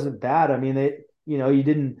really wasn't bad. I mean, you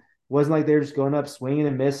didn't. Wasn't like they were just going up swinging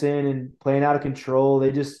and missing and playing out of control. They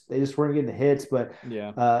just weren't getting the hits. But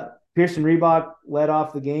Pearson Reebok led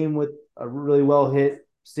off the game with a really well hit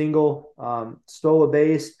single, stole a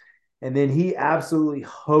base, and then he absolutely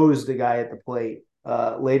hosed a guy at the plate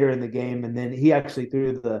later in the game. And then he actually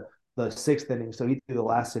threw the 6th inning, so he threw the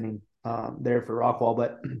last inning there for Rockwall.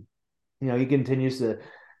 But he continues to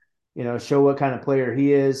show what kind of player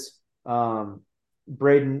he is.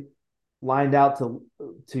 Braden lined out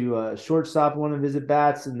to shortstop one of his at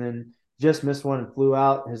bats, and then just missed one and flew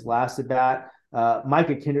out his last at bat.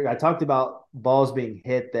 Micah Kendrick, I talked about balls being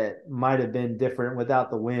hit that might have been different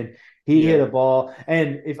without the wind. He hit a ball,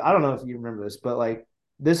 and I don't know if you remember this, but like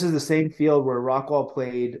this is the same field where Rockwall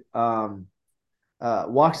played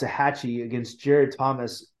Waxahachie against Jared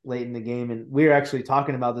Thomas late in the game, and we were actually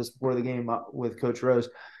talking about this before the game with Coach Rose.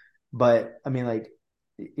 But I mean, like,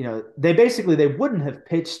 they wouldn't have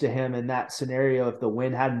pitched to him in that scenario if the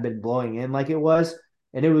wind hadn't been blowing in like it was.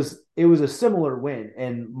 And it was a similar wind,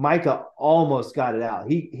 and Micah almost got it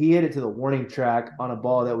out. He hit it to the warning track on a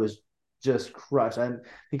ball that was just crushed. I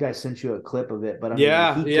think I sent you a clip of it, but I mean,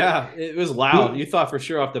 it was loud. You thought for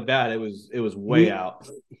sure off the bat it was way out.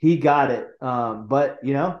 He got it, but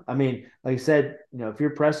I mean, like I said, if you're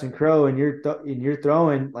Preston Crow and you're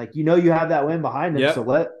throwing, like you have that wind behind him, so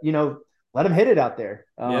let him hit it out there,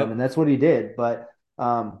 and that's what he did. But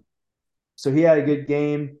so he had a good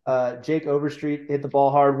game. Jake Overstreet hit the ball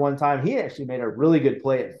hard one time. He actually made a really good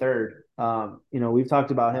play at third. We've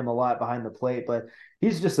talked about him a lot behind the plate, but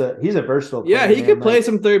he's a versatile player. Yeah, he can play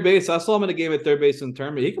some third base. I saw him in a game at third base in the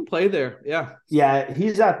tournament. He can play there. Yeah. Yeah,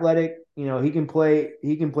 he's athletic. He can play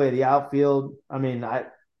the outfield. I mean, I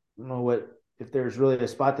don't know if there's really a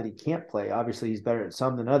spot that he can't play. Obviously, he's better at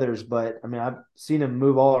some than others, but I mean, I've seen him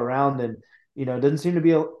move all around, and it doesn't seem to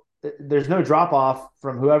be there's no drop off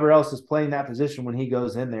from whoever else is playing that position when he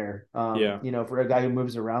goes in there. For a guy who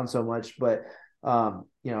moves around so much, but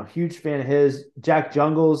huge fan of his. Jack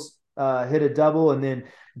Jungles hit a double, and then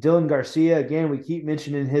Dylan Garcia, again, we keep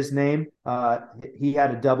mentioning his name. He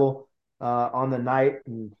had a double on the night,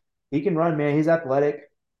 and he can run, man. He's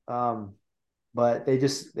athletic. But they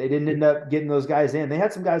didn't end up getting those guys in. They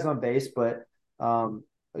had some guys on base, but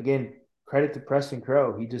again, credit to Preston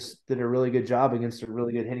Crow. He just did a really good job against a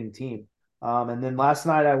really good hitting team. And then last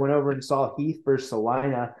night I went over and saw Heath versus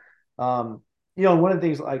Celina. One of the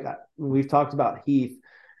things, like we've talked about Heath,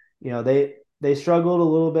 they struggled a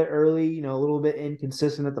little bit early, a little bit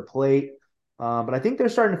inconsistent at the plate. But I think they're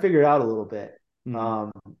starting to figure it out a little bit.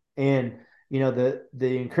 And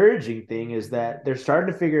the encouraging thing is that they're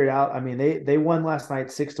starting to figure it out. I mean, they won last night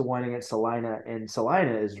 6-1 against Celina, and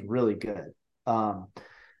Celina is really good.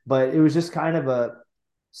 But it was just kind of a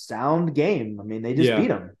sound game. I mean, they just beat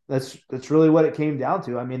them. That's really what it came down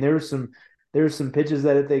to. I mean, there were some pitches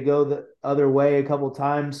that if they go the other way a couple of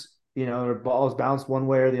times, or balls bounce one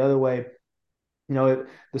way or the other way, the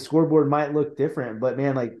scoreboard might look different. But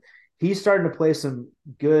man, like he's starting to play some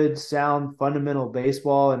good, sound, fundamental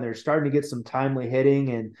baseball, and they're starting to get some timely hitting.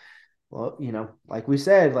 And well, like we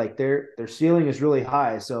said, like their ceiling is really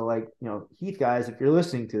high. So like, Heath guys, if you're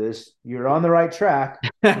listening to this, you're on the right track,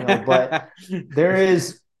 but there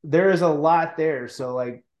is a lot there. So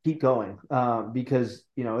like keep going. Because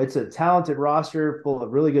it's a talented roster full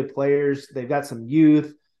of really good players. They've got some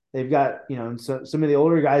youth. They've got, some of the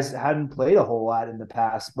older guys hadn't played a whole lot in the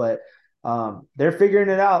past, but they're figuring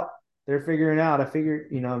it out. They're figuring it out. I figure,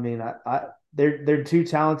 I mean, they're too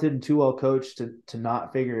talented and too well coached to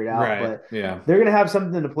not figure it out. Right. But Yeah. they're gonna have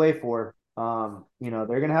something to play for. They're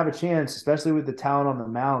gonna have a chance, especially with the talent on the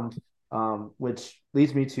mound. Which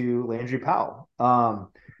leads me to Landry Powell.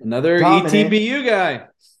 Another Dominant, ETBU guy.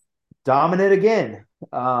 dominant again.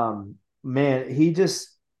 Man,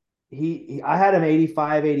 I had him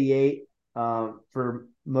 85, 88 for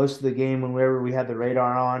most of the game whenever we had the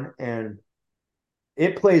radar on, and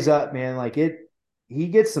it plays up, man. Like he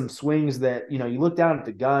gets some swings that, you look down at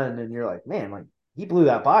the gun and you're like, man, like he blew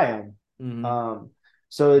that by him. Mm-hmm.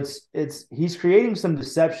 So he's creating some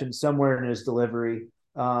deception somewhere in his delivery.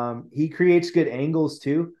 He creates good angles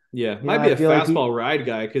too. Yeah, might be I a feel like fastball ride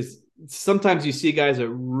guy because sometimes you see guys that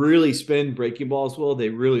really spin breaking balls well. They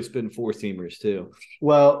really spin four seamers too.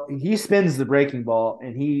 well, he spins the breaking ball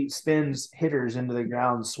and he spins hitters into the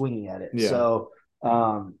ground swinging at it. Yeah. So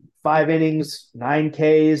 5 innings, 9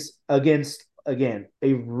 Ks against, again,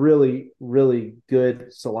 a really, really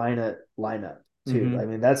good Celina lineup too. Mm-hmm. I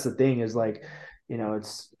mean, that's the thing is like,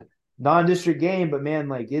 it's non-district game, but man,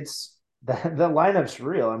 like it's the lineup's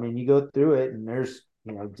real. I mean, you go through it and there's,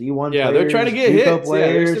 D1 Yeah, they're trying to players, get JUCO hits. Yeah,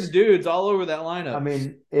 there's some players. dudes all over that I lineup.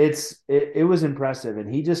 mean, it was impressive,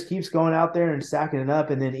 and he just keeps going out there and stacking it up.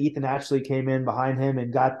 And then Ethan actually came in behind him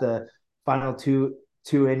and got the final two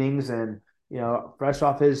innings, and fresh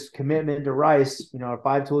off his commitment to Rice, a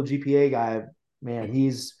 5-tool GPA guy, man,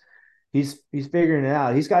 he's figuring it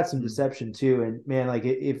out. He's got some deception too, and man, like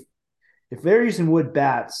if they're using wood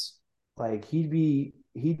bats, like he'd be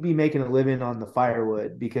making a living on the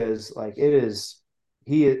firewood because like it is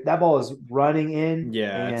that ball is running in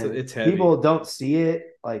Yeah, and it's heavy. people don't see it.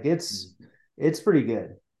 Like it's pretty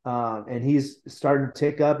good. And he's starting to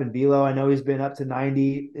tick up in velo. I know he's been up to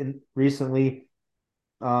 90 recently.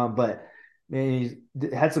 But man,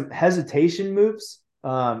 he's had some hesitation moves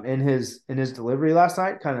in his delivery last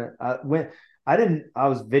night. Kind of I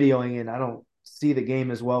was videoing and I don't see the game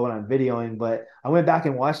as well when I'm videoing, but I went back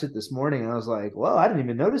and watched it this morning and I was like, well, I didn't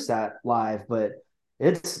even notice that live, but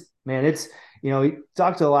it's he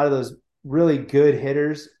talked to a lot of those really good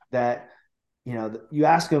hitters that you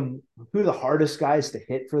ask them who the hardest guys to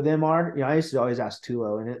hit for them are. I used to always ask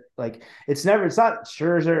Tulo, and it's not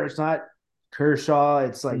Scherzer, it's not Kershaw.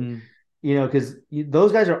 It's like, Mm. because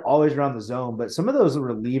those guys are always around the zone, but some of those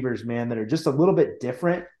relievers, man, that are just a little bit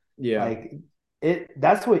different. Yeah. Like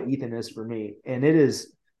that's what Ethan is for me. And it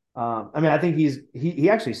is, I mean, I think he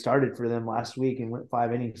actually started for them last week and went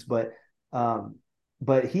 5 innings, but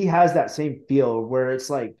he has that same feel where it's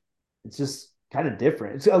like, it's just kind of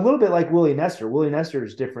different. It's a little bit like Willie Nestor. Willie Nestor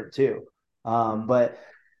is different too. But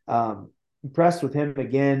impressed with him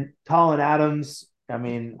again. Colin Adams, I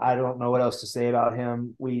mean, I don't know what else to say about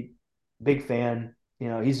him. Big fan.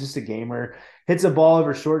 He's just a gamer. Hits a ball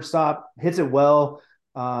over shortstop, hits it well.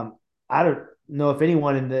 I don't know if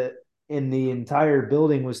anyone in the entire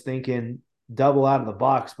building was thinking double out of the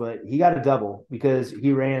box, but he got a double because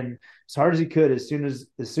he ran as hard as he could as soon as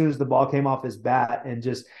the ball came off his bat, and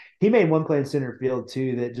just he made one play in center field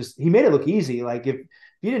too that just he made it look easy. Like if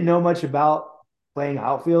you didn't know much about playing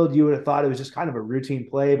outfield, you would have thought it was just kind of a routine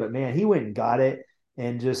play, but man, he went and got it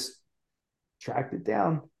and just tracked it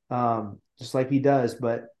down, just like he does.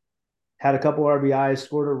 But had a couple RBIs,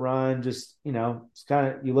 scored a run. Just it's kind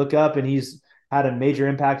of, you look up and he's had a major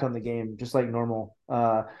impact on the game, just like normal.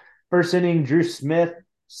 First inning, Drew Smith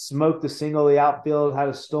smoked the single the outfield, had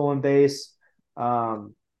a stolen base.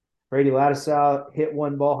 Brady Lattisaw hit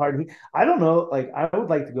one ball hard. I don't know, like I would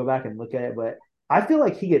like to go back and look at it, but I feel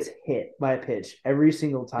like he gets hit by a pitch every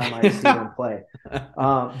single time I see him play.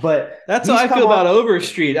 But That's how he's I come feel about off.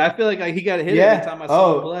 Overstreet. I feel like he got hit every Yeah. time I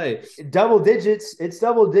saw him Oh, play. double digits. It's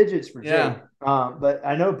double digits for Yeah. Jake. But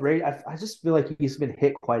I know Brady. I just feel like he's been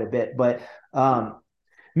hit quite a bit. But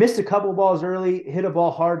missed a couple balls early, hit a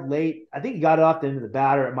ball hard late. I think he got it off the end of the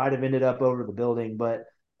bat, or it might have ended up over the building. But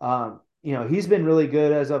he's been really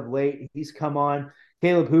good as of late. He's come on.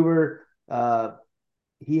 Caleb Hoover,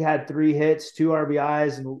 he had 3 hits, 2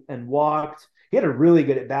 RBIs, and walked. He had a really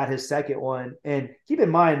good at bat, his second one. And keep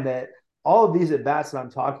in mind that all of these at bats that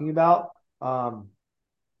I'm talking about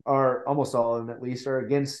are almost all of them, at least, are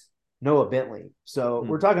against Noah Bentley. So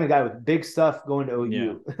we're talking a guy with big stuff going to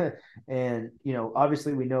Yeah. OU. And,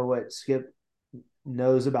 obviously we know what Skip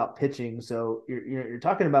knows about pitching. So you're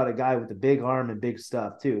talking about a guy with a big arm and big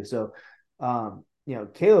stuff too. So,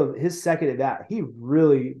 Caleb, his second at bat, he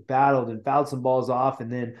really battled and fouled some balls off,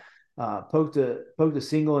 and then poked a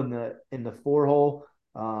single in the four hole.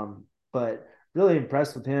 But really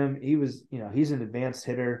impressed with him. He was, he's an advanced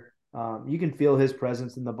hitter. You can feel his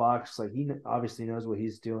presence in the box. Like, he obviously knows what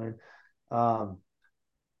he's doing. Colin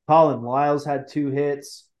Lyles had 2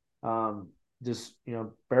 hits. Just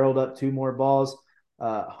barreled up 2 more balls.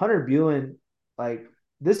 Hunter Buellen, like,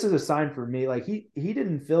 this is a sign for me. Like, he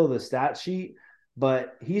didn't fill the stat sheet,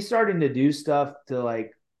 but he's starting to do stuff to,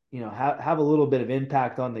 like, have a little bit of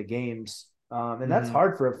impact on the games. And that's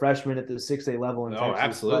hard for a freshman at the 6A level in Texas.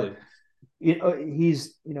 Absolutely. But,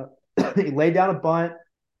 he's, he laid down a bunt.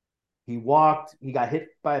 He walked. He got hit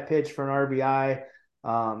by a pitch for an RBI.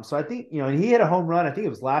 So I think, and he hit a home run. I think it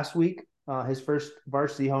was last week, his first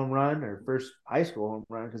varsity home run or first high school home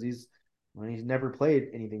run, because he's never played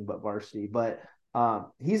anything but varsity. But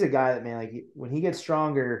he's a guy that, man, like, when he gets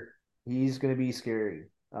stronger, he's going to be scary.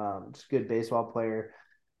 Just a good baseball player.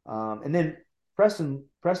 And then Preston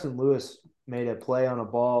Lewis made a play on a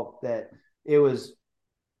ball that it was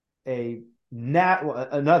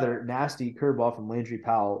another nasty curveball from Landry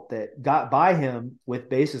Powell that got by him with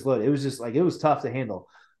bases loaded. It was just like, it was tough to handle.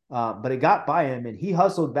 But it got by him, and he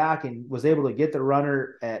hustled back and was able to get the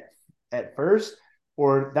runner at first,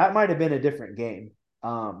 or that might have been a different game.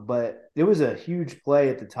 But it was a huge play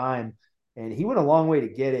at the time, and he went a long way to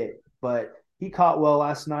get it, but he caught well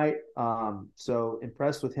last night. So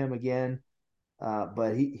impressed with him again.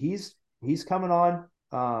 But he's coming on.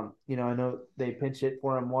 I know they pinch hit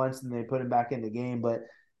for him once and they put him back in the game, but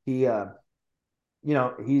he's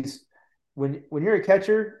when you're a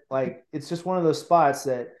catcher, like, it's just one of those spots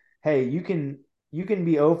that, hey, you can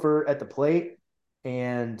be over at the plate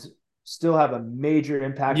and still have a major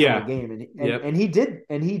impact on the game. And he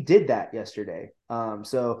did that yesterday.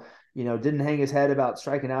 So, didn't hang his head about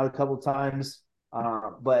striking out a couple of times,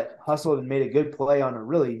 but hustled and made a good play on a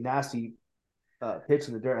really nasty pitch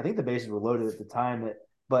in the dirt. I think the bases were loaded at the time,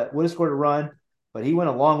 but would have scored a run. But he went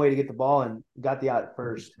a long way to get the ball and got the out at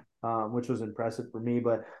first, which was impressive for me.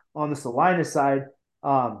 But on the Celina side,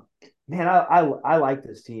 man, I like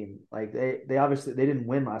this team. Like, they obviously they didn't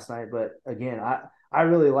win last night, but again, I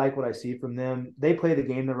really like what I see from them. They play the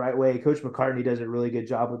game the right way. Coach McCartney does a really good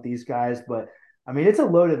job with these guys, but I mean, it's a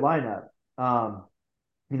loaded lineup.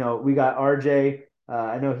 We got RJ.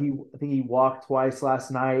 I think he walked twice last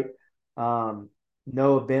night.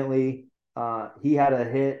 Noah Bentley, he had a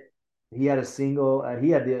hit. He had a single. He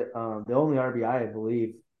had the only RBI, I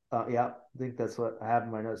believe. Yeah, I think that's what I have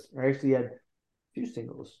in my notes. Or actually, he had 2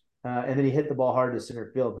 singles. And then he hit the ball hard to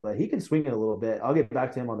center field, but he can swing it a little bit. I'll get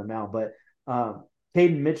back to him on the mound. But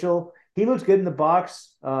Caden Mitchell, he looks good in the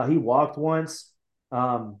box. He walked once.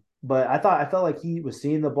 But I felt like he was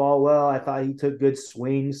seeing the ball well. I thought he took good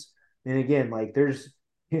swings. And again, like, there's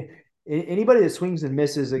anybody that swings and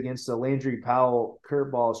misses against a Landry Powell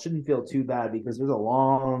curveball shouldn't feel too bad, because there's a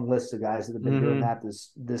long list of guys that have been doing that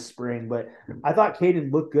this spring. But I thought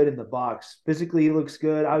Caden looked good in the box. Physically, he looks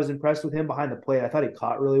good. I was impressed with him behind the plate. I thought he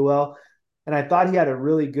caught really well. And I thought he had a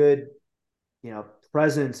really good,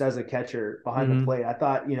 presence as a catcher behind the plate. I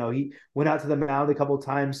thought, he went out to the mound a couple of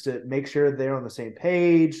times to make sure they're on the same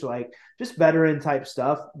page, like, just veteran type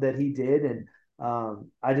stuff that he did. And I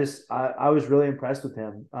was really impressed with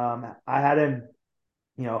him. I had him,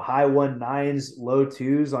 high 1.9s, low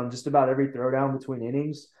 2s on just about every throwdown between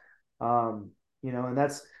innings. And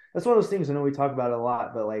that's one of those things. I know we talk about it a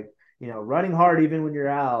lot, but, like, running hard even when you're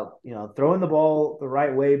out, throwing the ball the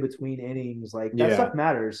right way between innings, like, that stuff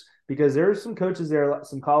matters, because there were some coaches there,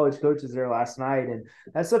 some college coaches there last night, and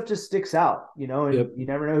that stuff just sticks out, and you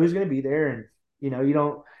never know who's going to be there. And,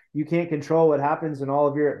 you can't control what happens in all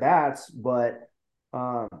of your at bats, but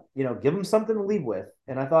give them something to leave with.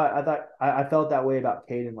 And I felt that way about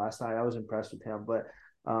Caden last night. I was impressed with him. But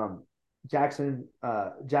Jackson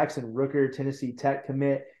Rooker, Tennessee Tech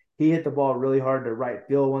commit, he hit the ball really hard to right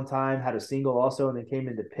field one time, had a single also, and then came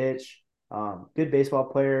into pitch. Good baseball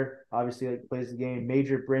player, obviously, like, plays the game.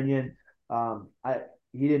 Major Brennan,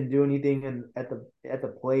 he didn't do anything at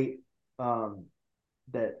the plate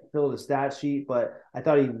that filled the stat sheet, but I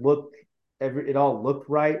thought it all looked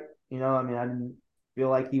right. I didn't feel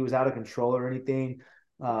like he was out of control or anything.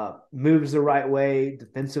 Moves the right way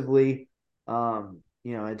defensively.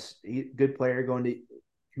 It's a good player,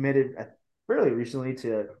 committed fairly recently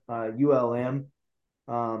to ULM.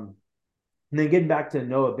 And then getting back to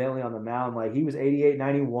Noah Bentley on the mound, like, he was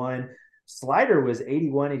 88-91. Slider was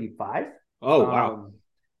 81-85. Oh, wow.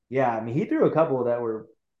 Yeah, I mean, he threw a couple that were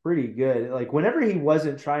pretty good. Like whenever he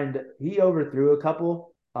wasn't trying to, he overthrew a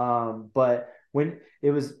couple. But when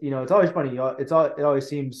it was, it's always funny. It always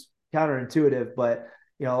seems counterintuitive, but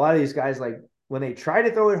a lot of these guys, like when they try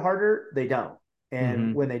to throw it harder, they don't,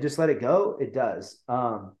 and when they just let it go, it does.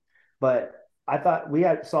 But I thought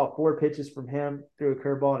saw 4 pitches from him, threw a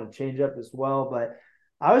curveball and a changeup as well. But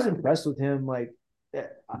I was impressed with him. Like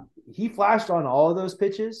he flashed on all of those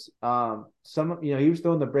pitches. He was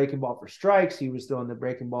throwing the breaking ball for strikes. He was throwing the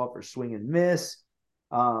breaking ball for swing and miss.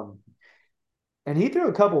 And he threw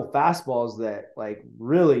a couple of fastballs that like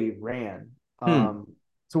really ran.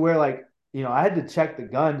 To where like, I had to check the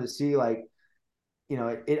gun to see like,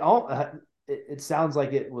 it sounds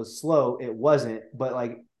like it was slow. It wasn't, but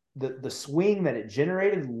like the swing that it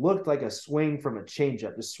generated looked like a swing from a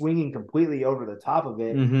changeup, just swinging completely over the top of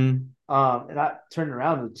it. And I turned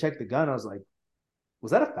around to check the gun. I was like,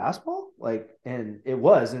 was that a fastball? Like, and it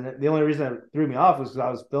was. And the only reason that threw me off was because I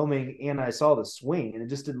was filming and I saw the swing, and it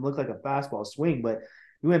just didn't look like a fastball swing. But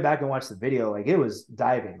we went back and watched the video. Like, it was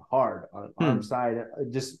diving hard on arm side,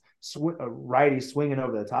 just a righty swinging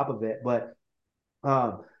over the top of it. But,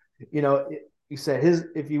 he said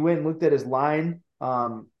if you went and looked at his line,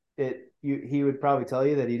 he would probably tell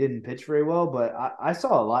you that he didn't pitch very well. But I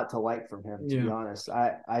saw a lot to like from him, to be honest.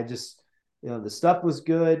 I just, the stuff was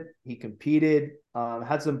good. He competed,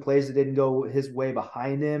 had some plays that didn't go his way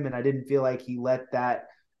behind him, and I didn't feel like he let that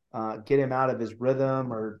get him out of his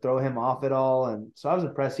rhythm or throw him off at all. And so I was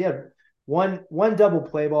impressed. He had one double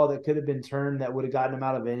play ball that could have been turned that would have gotten him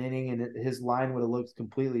out of an inning, and his line would have looked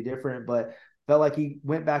completely different. But felt like he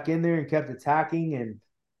went back in there and kept attacking, and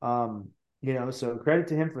so credit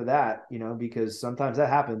to him for that. Because sometimes that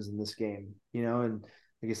happens in this game. And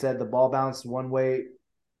like I said, the ball bounced one way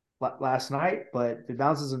last night, but if it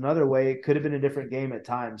bounces another way, it could have been a different game at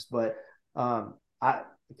times. But I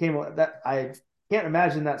can't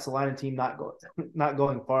imagine that Celina team not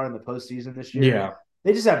going far in the postseason this year. Yeah,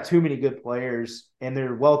 they just have too many good players, and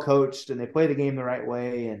they're well coached, and they play the game the right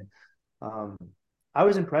way. And I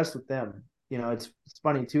was impressed with them. It's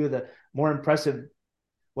funny, 2 of the more impressive,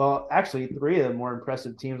 well, actually 3 of the more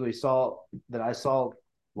impressive teams I saw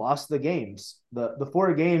lost the games. The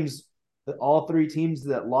 4 games, all 3 teams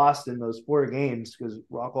that lost in those 4 games, because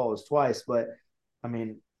Rockwall was twice. But I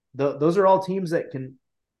mean, those are all teams that can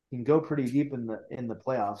go pretty deep in the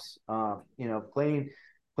playoffs.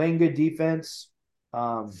 Playing good defense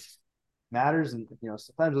matters, and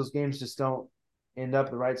sometimes those games just don't end up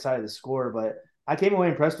the right side of the score. But I came away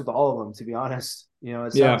impressed with all of them, to be honest.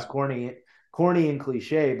 It sounds corny and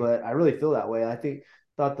cliche, but I really feel that way. I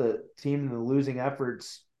thought the team in the losing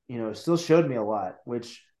efforts, still showed me a lot,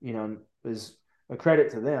 which, is a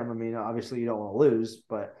credit to them. I mean, obviously you don't want to lose,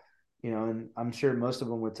 but, and I'm sure most of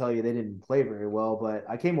them would tell you they didn't play very well, but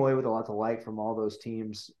I came away with a lot to like from all those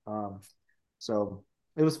teams. So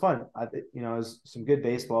it was fun. It was some good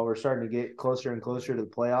baseball. We're starting to get closer and closer to the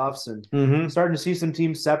playoffs, and starting to see some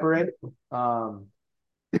teams separate. And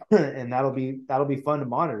that'll be fun to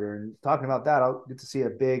monitor. And talking about that, I'll get to see a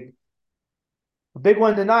big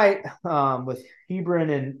one tonight, with Hebron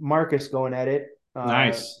and Marcus going at it.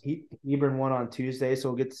 Nice. Hebron won on Tuesday, so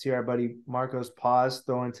we'll get to see our buddy Marcos Paz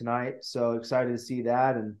throwing tonight. So excited to see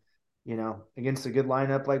that. And against a good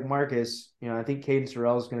lineup like Marcus, I think Caden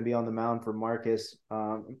Sorrell is going to be on the mound for Marcus.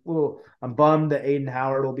 I'm bummed that Aiden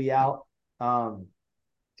Howard will be out.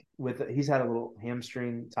 He's had a little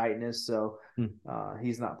hamstring tightness, so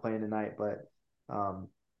he's not playing tonight. But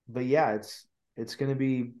yeah, it's going to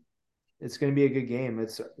be a good game.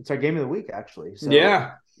 It's our game of the week, actually. So,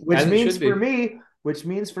 yeah, which means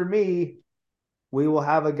for me, we will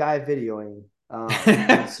have a guy videoing.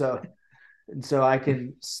 And so I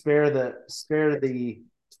can spare the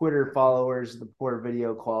Twitter followers the poor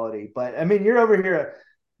video quality. But I mean, you're over here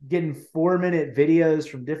getting 4-minute videos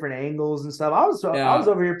from different angles and stuff. I was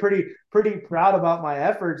over here pretty proud about my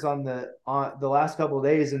efforts on the last couple of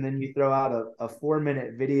days, and then you throw out a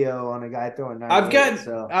 4-minute video on a guy throwing. I've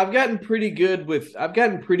gotten pretty good with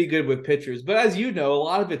pictures, but as you know, a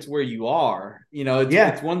lot of it's where you are.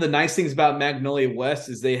 It's one of the nice things about Magnolia West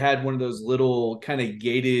is they had one of those little kind of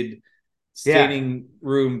gated standing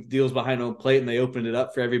room deals behind home plate, and they opened it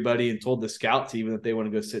up for everybody and told the scout team that they want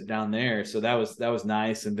to go sit down there. So that was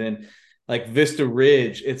nice. And then like Vista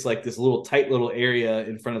Ridge, it's like this tight little area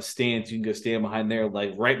in front of stands. You can go stand behind there,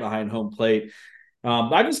 like right behind home plate.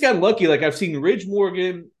 I just got lucky. Like I've seen Ridge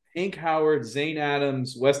Morgan, Hank Howard, Zane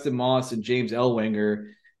Adams, Weston Moss, and James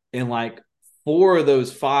Ellwanger, and like 4 of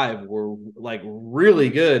those 5 were like really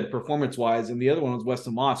good performance wise, and the other one was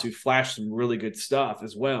Weston Moss, who flashed some really good stuff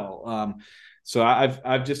as well. So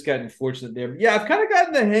I've just gotten fortunate there. Yeah, I've kind of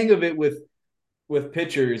gotten the hang of it with with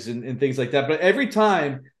pitchers and things like that. But every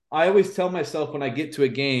time I always tell myself when I get to a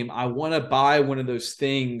game, I want to buy one of those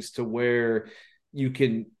things to where you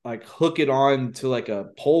can like hook it on to like a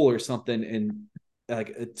pole or something and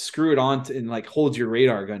like screw it on to, and like hold your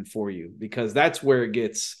radar gun for you, because that's Hey, where it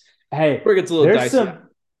gets a little there's dicey.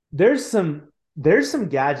 there's some there's some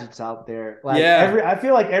gadgets out there. Like Yeah. I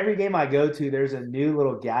feel like every game I go to, there's a new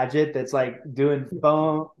little gadget that's like doing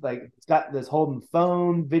phone, like it's got this holding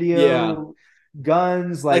phone, Yeah. video,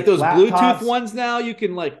 guns, Like like those Bluetooth laptops. ones now, you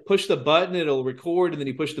can like push the button, it'll record, and then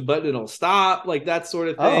you push the button, it'll stop, like that sort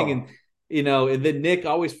of thing. And Oh, and then Nick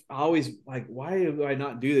always like, why do I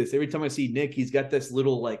not do this? Every time I see Nick, he's got this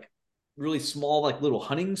little like really small like little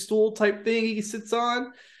hunting stool type thing he sits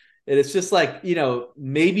on, and it's just like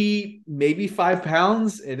maybe 5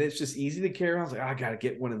 pounds, and it's just easy to carry around. I was like, I gotta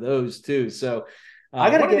get one of those too. So I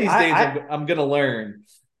gotta one of get. these days, I'm gonna learn.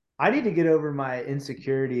 I need to get over my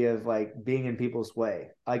insecurity of like being in people's way.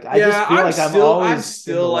 Like I Yeah, just feel like I'm always in the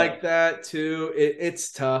still way. like that too.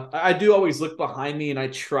 It's tough. I do always look behind me, and I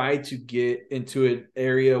try to get into an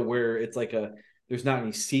area where it's like there's not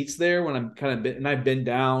any seats there when I'm kind of and I've been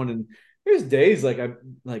down, and there's days I was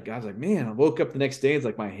like, man, I woke up the next day, it's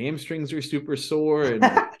like my hamstrings are super sore and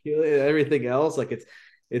my everything else. Like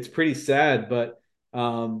it's pretty sad, but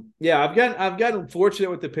yeah, I've gotten fortunate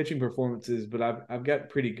with the pitching performances, but I've got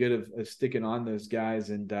pretty good of sticking on those guys.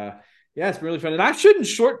 And yeah, it's been really fun. And I shouldn't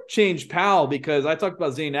shortchange Powell, because I talked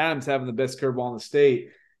about Zane Adams having the best curveball in the state.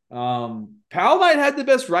 Powell might have the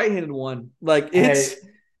best right-handed one. Like Hey,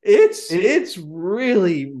 it it's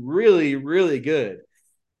really, really, really good.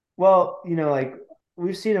 well, like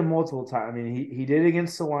we've seen him multiple times. I mean, he did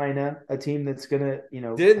against Celina, a team that's gonna,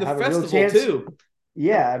 Did it in the have a real festival chance. too.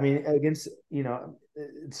 Yeah, I mean, against,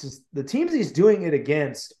 it's just the teams he's doing it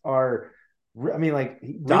against are, I mean, like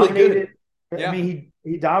he Really dominated. good. I Yeah. mean,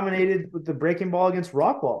 he dominated with the breaking ball against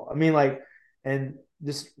Rockwall. I mean, like, and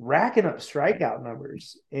just racking up strikeout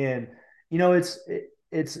numbers. And it's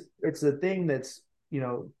the thing that's,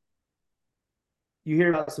 you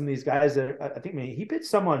hear about some of these guys that I think, man, he pitched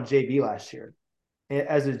some on JV last year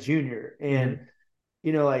as a junior, and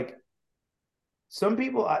Mm-hmm. like some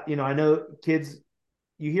people, I know kids.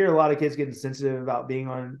 You hear a lot of kids getting sensitive about being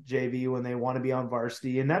on JV when they want to be on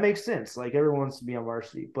varsity, and that makes sense. Like everyone wants to be on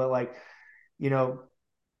varsity, but like, you know,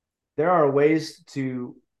 there are ways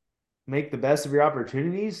to make the best of your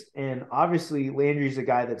opportunities, and obviously Landry's a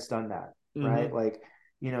guy that's done that, right? Mm-hmm. Like,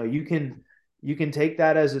 you can take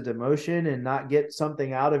that as a demotion and not get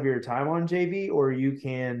something out of your time on JV, or you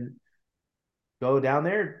can go down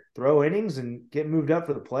there, throw innings, and get moved up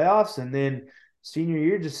for the playoffs, and then senior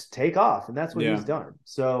year just take off, and that's what he's Yeah. done.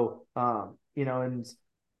 So, and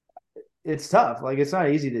it's tough. Like it's not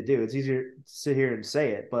easy to do. It's easier to sit here and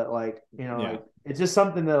say it, but like Yeah. like it's just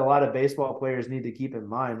something that a lot of baseball players need to keep in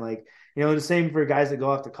mind. Like the same for guys that go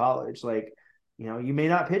off to college. Like you may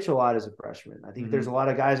not pitch a lot as a freshman. I think there's a Mm-hmm. lot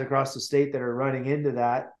of guys across the state that are running into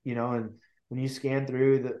that. And when you scan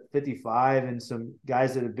through the 55 and some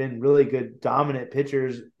guys that have been really good dominant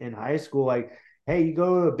pitchers in high school, like hey, you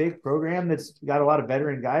go to a big program that's got a lot of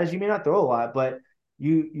veteran guys, you may not throw a lot, but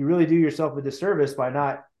you really do yourself a disservice by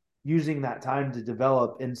not using that time to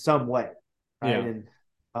develop in some way, right? Yeah. And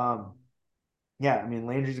um, yeah, I mean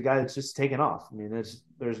Landry's a guy that's just taken off. I mean,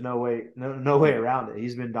 there's no way around it.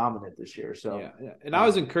 He's been dominant this year. So Yeah, yeah. And I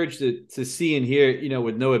was encouraged to see and hear,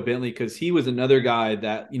 with Noah Bentley, because he was another guy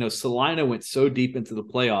that, Celina went so deep into the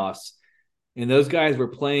playoffs, and those guys were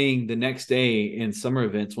playing the next day in summer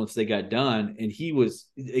events once they got done, and he was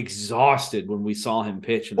exhausted when we saw him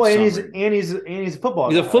pitch in the well, summer. and he's a football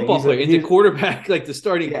He's a guy. Like football player and the he's quarterback, like the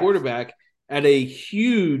starting yeah. quarterback at a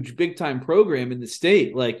huge big time program in the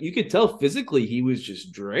state. Like you could tell physically he was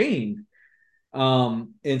just drained.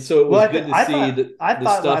 And so it was Well, good to see I the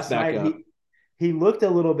thought stuff last back night up. he looked a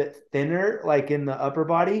little bit thinner, like in the upper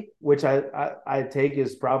body, which I take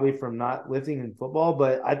is probably from not lifting in football.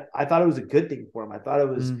 But I thought it was a good thing for him. I thought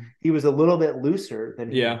Mm, he was a little bit looser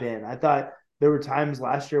than he had yeah. been. I thought there were times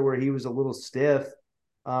last year where he was a little stiff,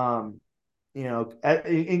 um,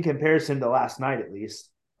 in comparison to last night at least.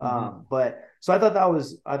 Mm-hmm. But so I thought that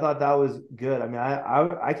was good. I mean,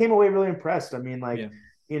 I came away really impressed. I mean, like,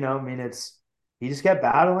 Yeah. I mean, he just kept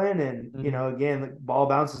battling, and Mm-hmm. again, the ball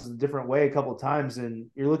bounces a different way a couple of times, and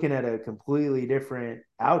you're looking at a completely different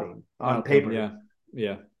outing on Outcome. paper. Yeah.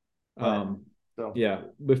 Yeah. But Um, so yeah.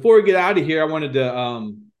 Before we get out of here, I wanted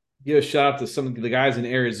to give a shout out to some of the guys in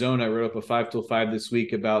Arizona. I wrote up a 5 till 5 this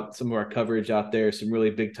week about some of our coverage out there, some really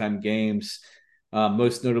big time games,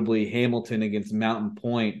 most notably Hamilton against Mountain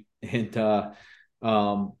Point. And Rock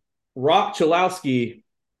Chalowski,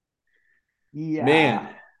 man,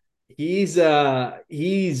 yeah,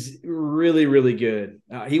 He's really, really good.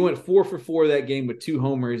 He went 4 for 4 that game with 2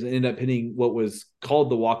 homers and ended up hitting what was called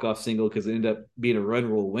the walk-off single because it ended up being a run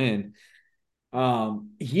rule win. I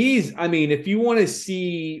mean, if you want to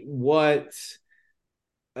see what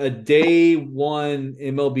a day one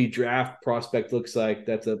MLB draft prospect looks like,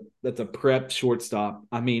 that's a prep shortstop.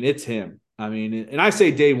 I mean, it's him. I mean, and I say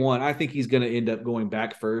day one, I think he's going to end up going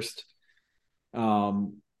back first.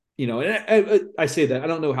 And I say that I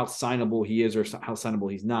don't know how signable he is or how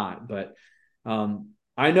signable he's not, but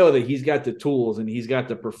I know that he's got the tools and he's got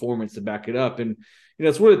the performance to back it up. And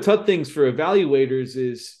it's one of the tough things for evaluators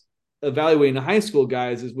is evaluating the high school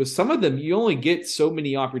guys is with some of them, you only get so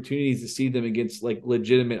many opportunities to see them against like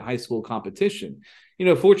legitimate high school competition.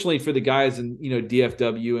 Fortunately for the guys in,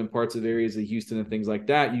 DFW and parts of areas of Houston and things like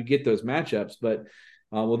that, you get those matchups. But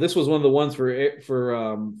this was one of the ones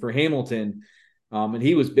for Hamilton. And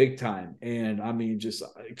he was big time. And I mean, just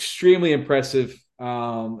extremely impressive.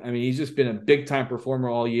 He's just been a big time performer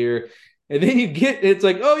all year. And then it's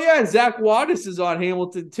like, oh yeah, Zach Wattis is on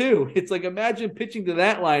Hamilton too. It's like, imagine pitching to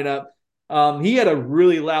that lineup. He had a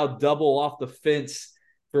really loud double off the fence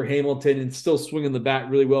for Hamilton and still swinging the bat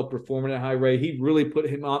really well, performing at high rate. He really put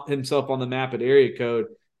himself on the map at area code.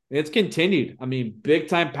 And it's continued. I mean, big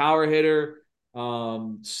time power hitter,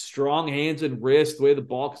 strong hands and wrist, the way the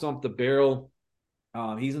ball comes off the barrel.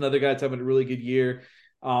 He's another guy that's having a really good year.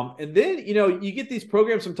 And then, you get these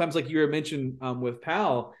programs sometimes, like you were mentioned with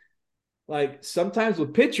Powell. Like sometimes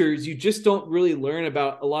with pitchers, you just don't really learn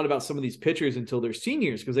a lot about some of these pitchers until they're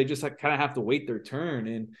seniors because they just kind of have to wait their turn.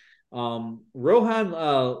 And Rohan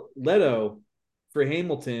Leto for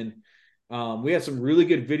Hamilton, we had some really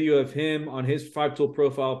good video of him on his 5-Tool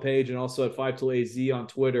profile page and also at 5-Tool AZ on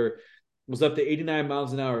Twitter. Was up to 89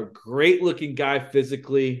 miles an hour. Great looking guy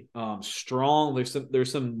physically, strong.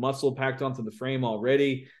 There's some muscle packed onto the frame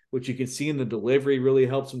already, which you can see in the delivery really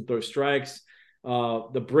helps him throw strikes.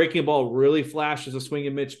 The breaking ball really flashed as a swing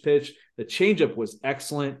and miss pitch. The changeup was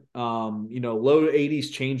excellent. Low 80s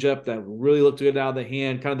changeup that really looked good out of the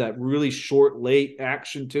hand, kind of that really short, late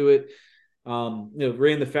action to it.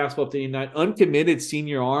 Ran the fastball up to 89. Uncommitted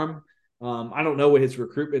senior arm. I don't know what his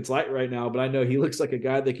recruitment's like right now, but I know he looks like a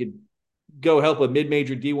guy that could go help a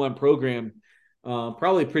mid-major D1 program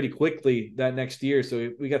probably pretty quickly that next year.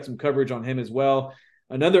 So we got some coverage on him as well.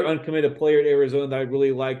 Another uncommitted player at Arizona that I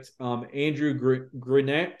really liked, Andrew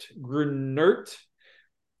Grunert.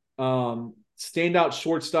 Standout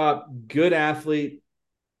shortstop, good athlete.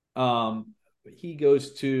 He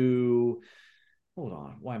goes to – hold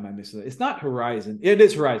on. Why am I missing that? It's not Horizon. It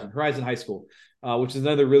is Horizon High School, which is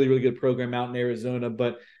another really, really good program out in Arizona.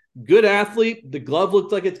 But good athlete. The glove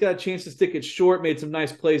looked like it's got a chance to stick it short, made some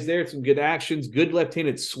nice plays there, some good actions, good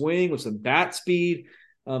left-handed swing with some bat speed,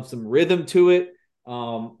 some rhythm to it.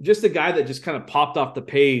 Just a guy that just kind of popped off the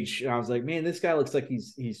page. I was like, man, this guy looks like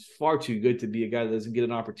he's far too good to be a guy that doesn't get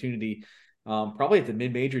an opportunity, probably at the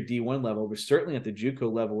mid-major D1 level, but certainly at the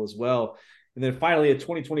JUCO level as well. And then finally, a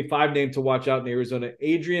 2025 name to watch out in Arizona,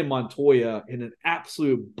 Adrian Montoya, in an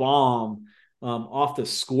absolute bomb off the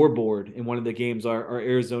scoreboard in one of the games our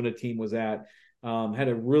Arizona team was at. Had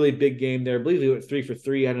a really big game there. I believe he went 3 for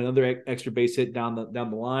 3, had another extra base hit down the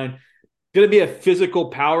line. Going to be a physical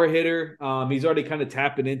power hitter. He's already kind of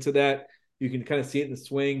tapping into that. You can kind of see it in the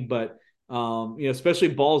swing, but especially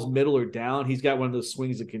balls middle or down, he's got one of those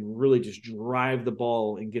swings that can really just drive the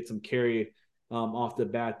ball and get some carry off the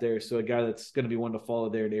bat there. So a guy that's going to be one to follow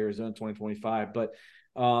there in Arizona 2025. But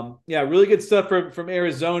really good stuff from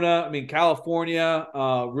Arizona. I mean, California,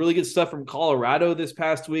 really good stuff from Colorado this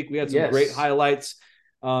past week. We had some great highlights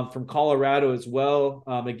from Colorado as well.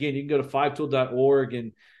 Again, you can go to 5tool.org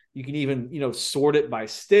and you can even, sort it by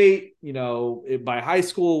state, by high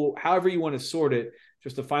school, however you want to sort it,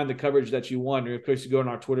 just to find the coverage that you want. Or of course, you go on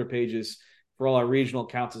our Twitter pages for all our regional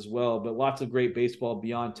accounts as well. But lots of great baseball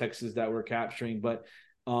beyond Texas that we're capturing. But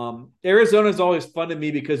Arizona is always fun to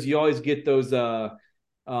me because you always get those.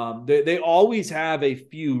 They always have a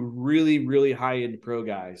few really, really high end pro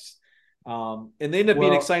guys, and they end up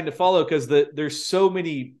being exciting to follow because there's so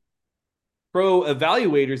many pro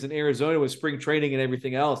evaluators in Arizona with spring training and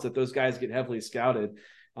everything else that those guys get heavily scouted.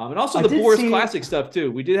 And also the Boris Classic stuff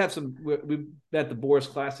too. We did have we at the Boris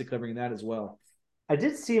Classic covering that as well. I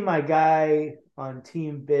did see my guy on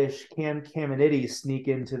Team Bish, Cam Caminiti, sneak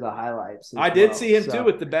into the highlights. I did see him too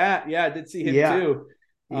with the bat. Yeah, I did see him too.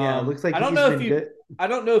 Yeah, looks like I don't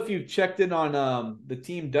know if you've checked in on the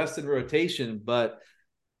Team Dustin rotation, but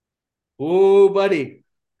buddy.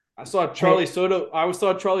 I saw Charlie Soto. I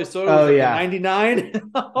saw Charlie Soto was at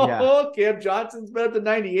 99. Cam Johnson's been at the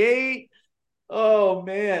 98. Oh,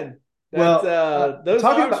 man. That's Well, those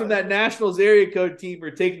talking arms from about that Nationals area code team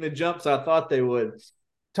are taking the jumps I thought they would.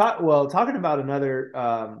 talking about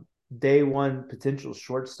another day one potential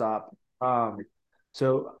shortstop.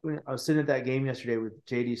 So I was sitting at that game yesterday with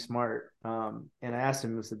JD Smart, and I asked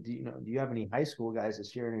him, I said, do you have any high school guys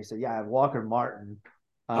this year? And he said, yeah, I have Walker Martin.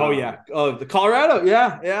 Oh yeah. Oh, the Colorado.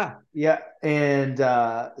 Yeah, yeah. Yeah, and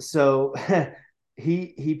so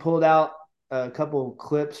he pulled out a couple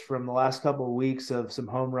clips from the last couple of weeks of some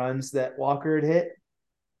home runs that Walker had hit,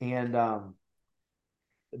 and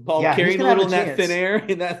Ball yeah, he's carrying a gonna have little a in that thin chance. air.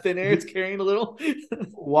 In that thin air, it's He carrying a little.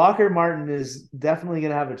 Walker Martin is definitely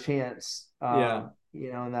gonna have a chance. Yeah.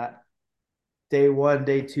 In that day one,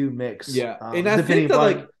 day two mix, Yeah. And I depending think that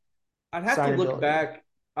upon like I'd have to look signability. back.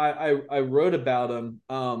 I wrote about him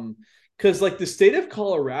because like the state of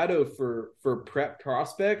Colorado for prep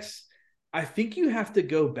prospects, I think you have to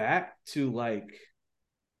go back to like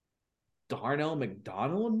Darnell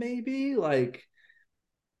McDonald, maybe like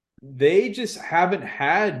they just haven't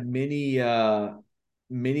had many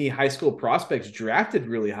high school prospects drafted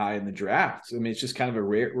really high in the draft. I mean, it's just kind of a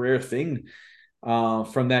rare thing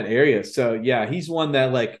from that area. So yeah, he's one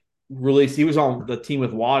that like really he was on the team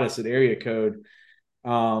with Wattis at area code.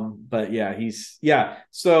 But yeah,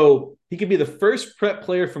 so he could be the first prep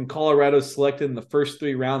player from Colorado selected in the first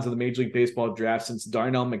 3 rounds of the Major League Baseball draft since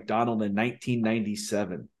Darnell McDonald in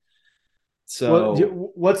 1997. So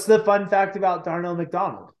What's the fun fact about Darnell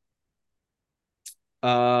McDonald?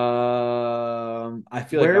 I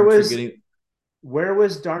feel like Where I'm was forgetting where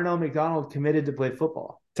was Darnell McDonald committed to play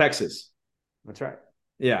football? Texas. That's right.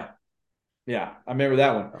 Yeah. Yeah, I remember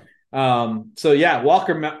that one. Oh. So yeah,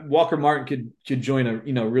 Walker Martin could join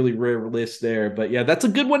a really rare list there, but yeah, that's a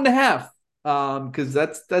good one to have. Because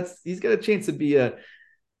that's he's got a chance to be a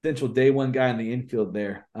potential day one guy in the infield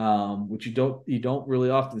there, which you don't really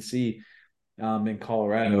often see in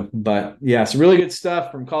Colorado. But yeah, some really good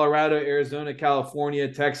stuff from Colorado, Arizona,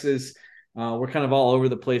 California, Texas. We're kind of all over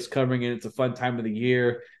the place covering it. It's a fun time of the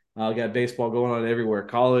year. Got baseball going on everywhere: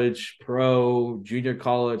 college, pro, junior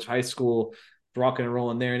college, high school, rocking and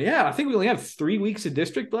rolling there. And yeah, I think we only have 3 weeks of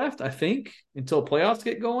district left. I think until playoffs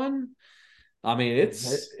get going. I mean,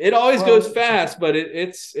 it always goes Well, fast, but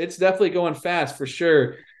it's definitely going fast for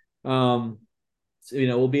sure. So,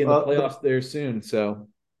 we'll be in the well, playoffs there soon. So,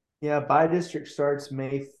 yeah, by district starts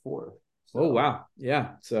May 4th. oh So wow,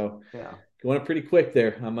 yeah. So yeah. going pretty quick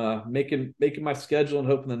there. I'm making my schedule and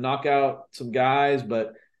hoping to knock out some guys,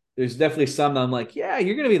 but there's definitely some that I'm like, yeah,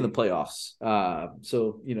 you're going to be in the playoffs.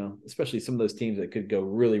 So especially some of those teams that could go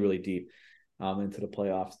really really deep into the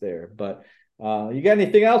playoffs there. But you got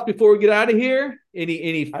anything else before we get out of here?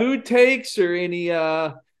 Any food takes or any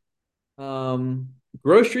um,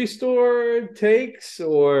 grocery store takes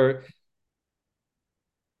or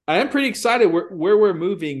I am pretty excited where we're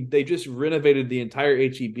moving. They just renovated the entire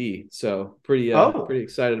HEB, so pretty Oh,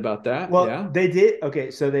 excited about that. well, Yeah. they did.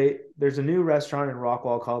 Okay, so there's a new restaurant in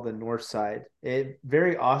Rockwall called the North Side. It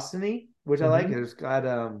very Austin-y, which I like. Mm-hmm. It's got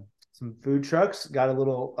some food trucks, got a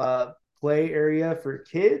little play area for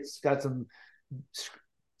kids, got some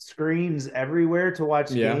screens everywhere to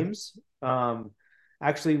watch Yeah. games.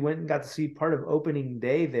 Actually went and got to see part of opening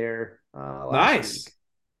day there last week.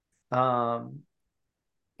 Nice. Um,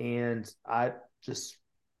 and I just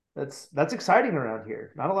that's exciting around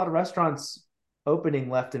here. Not a lot of restaurants opening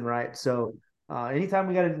left and right. So anytime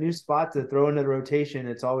we got a new spot to throw into the rotation,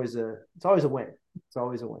 it's always a win. It's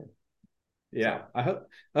always a win. Yeah. So I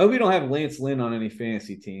hope we don't have Lance Lynn on any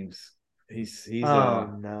fantasy teams.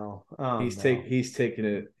 oh no. Oh no. He's taking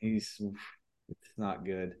it. It's not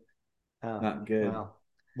good. Oh Not good. well.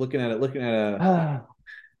 Looking at a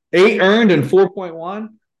 8 earned and 4.1.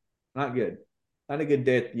 Not good. Not a good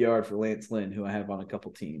day at the yard for Lance Lynn, who I have on a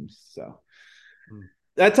couple teams. So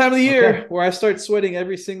that time of the year Okay. where I start sweating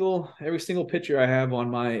every single pitcher I have on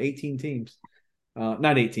my 18 teams.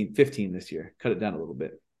 Not 18, 15 this year. Cut it down a little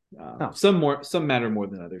bit. Oh. Some matter more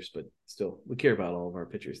than others, but still, we care about all of our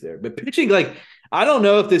pitchers there. But pitching, like, I don't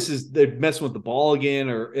know if this is they're messing with the ball again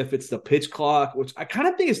or if it's the pitch clock, which I kind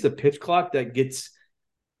of think it's the pitch clock that gets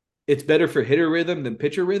it's better for hitter rhythm than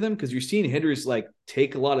pitcher rhythm because you're seeing hitters like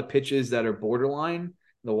take a lot of pitches that are borderline.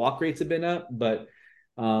 The walk rates have been up, but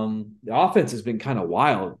the offense has been kind of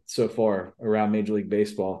wild so far around Major League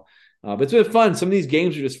Baseball. But it's been fun. Some of these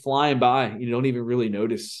games are just flying by. You don't even really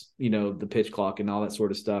notice, the pitch clock and all that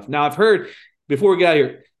sort of stuff. Now, I've heard before we get out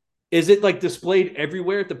here, is it like displayed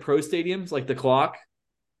everywhere at the pro stadiums, like the clock?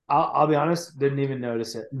 I'll be honest, didn't even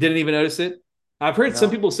notice it. Didn't even notice it. I've heard some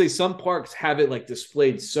No. people say some parks have it like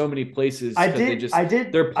displayed so many places because their I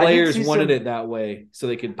did players see wanted some it that way so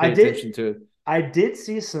they could I pay did attention to it. I did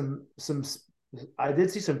see some I did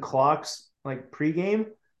see some clocks like pregame,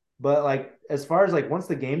 but like as far as like once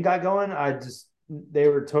the game got going, they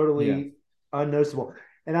were Yeah. totally unnoticeable.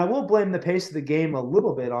 And I will blame the pace of the game a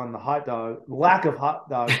little bit on the lack of hot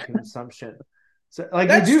dog consumption. So like you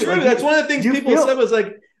That's do, true. like That's one of the things you people said feel was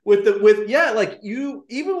like with yeah, like you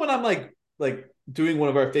even when I'm like doing one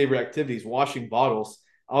of our favorite activities, washing bottles,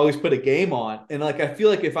 I always put a game on. And like I feel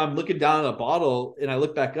like if I'm looking down at a bottle and I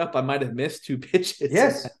look back up, I might have missed two pitches in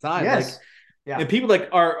yes, that time. Like yes, yeah, and people like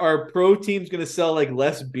our pro team's gonna sell like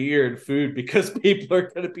less beer and food because people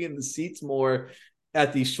are gonna be in the seats more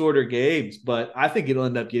at these shorter games, but I think it'll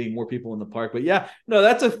end up getting more people in the park. But yeah, no,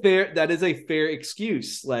 that is a fair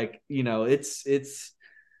excuse. Like, it's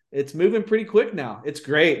moving pretty quick now. It's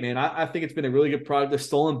great, man. I think it's been a really good product. The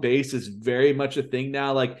stolen base is very much a thing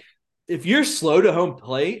now. Like, if you're slow to home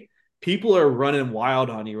plate, people are running wild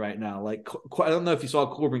on you right now. Like, I don't know if you saw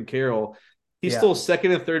Corbin Carroll. He yeah. stole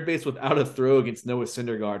second and third base without a throw against Noah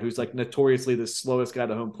Syndergaard, who's like notoriously the slowest guy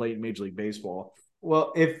to home plate in Major League Baseball.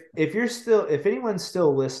 Well, if anyone's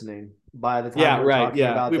still listening by the time Yeah, we're right. talking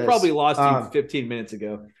Yeah. about We probably this, lost you 15 minutes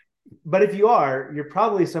ago. but if you are, you're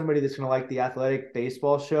probably somebody that's going to like the Athletic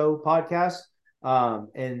Baseball Show podcast.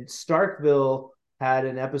 And Starkville had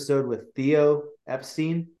an episode with Theo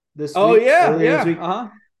Epstein Oh yeah, earlier this yeah. week. Uh-huh.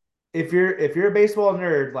 If you're a baseball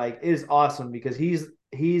nerd, like it is awesome because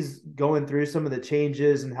he's going through some of the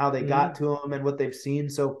changes and how they got Mm-hmm. to him and what they've seen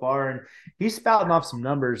so far, and he's spouting off some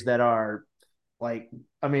numbers that are like,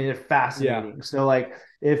 I mean, they're Yeah. fascinating. So like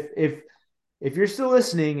if you're still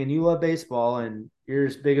listening and you love baseball and you're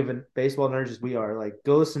as big of a baseball nerd as we are, like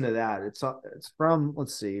go listen to that. It's from,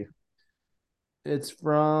 let's see, it's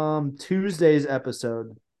from Tuesday's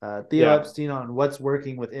episode. Theo Yeah. Epstein on what's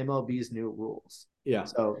working with MLB's new rules. Yeah.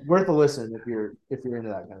 So worth a listen if you're into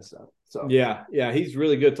that kind of stuff. So Yeah, yeah, he's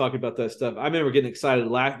really good talking about that stuff. I remember getting excited.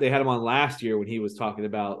 They had him on last year when he was talking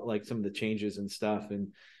about like some of the changes and stuff and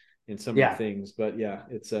some of the yeah, things. But yeah,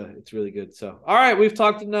 it's really good. So all right, we've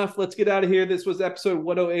talked enough. Let's get out of here. This was episode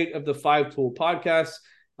 108 of the Five Tool Podcast.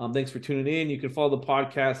 Thanks for tuning in. You can follow the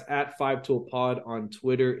podcast at Five Tool Pod on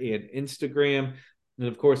Twitter and Instagram. And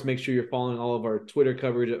of course, make sure you're following all of our Twitter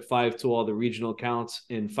coverage at Five Tool, all the regional accounts,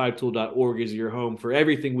 and fivetool.org is your home for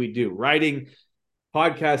everything we do. Writing,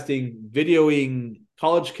 podcasting, videoing,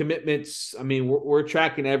 college commitments. I mean, we're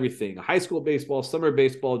tracking everything: high school baseball, summer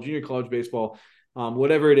baseball, junior college baseball,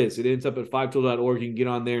 whatever it is. It ends up at fivetool.org. You can get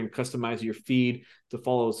on there and customize your feed to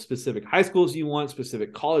follow specific high schools you want,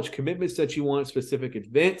 specific college commitments that you want, specific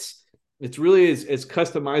events. It's really as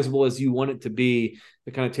customizable as you want it to be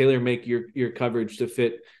to kind of tailor make your coverage to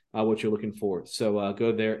fit what you're looking for. So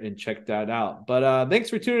go there and check that out. But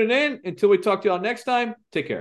thanks for tuning in. Until we talk to y'all next time, take care.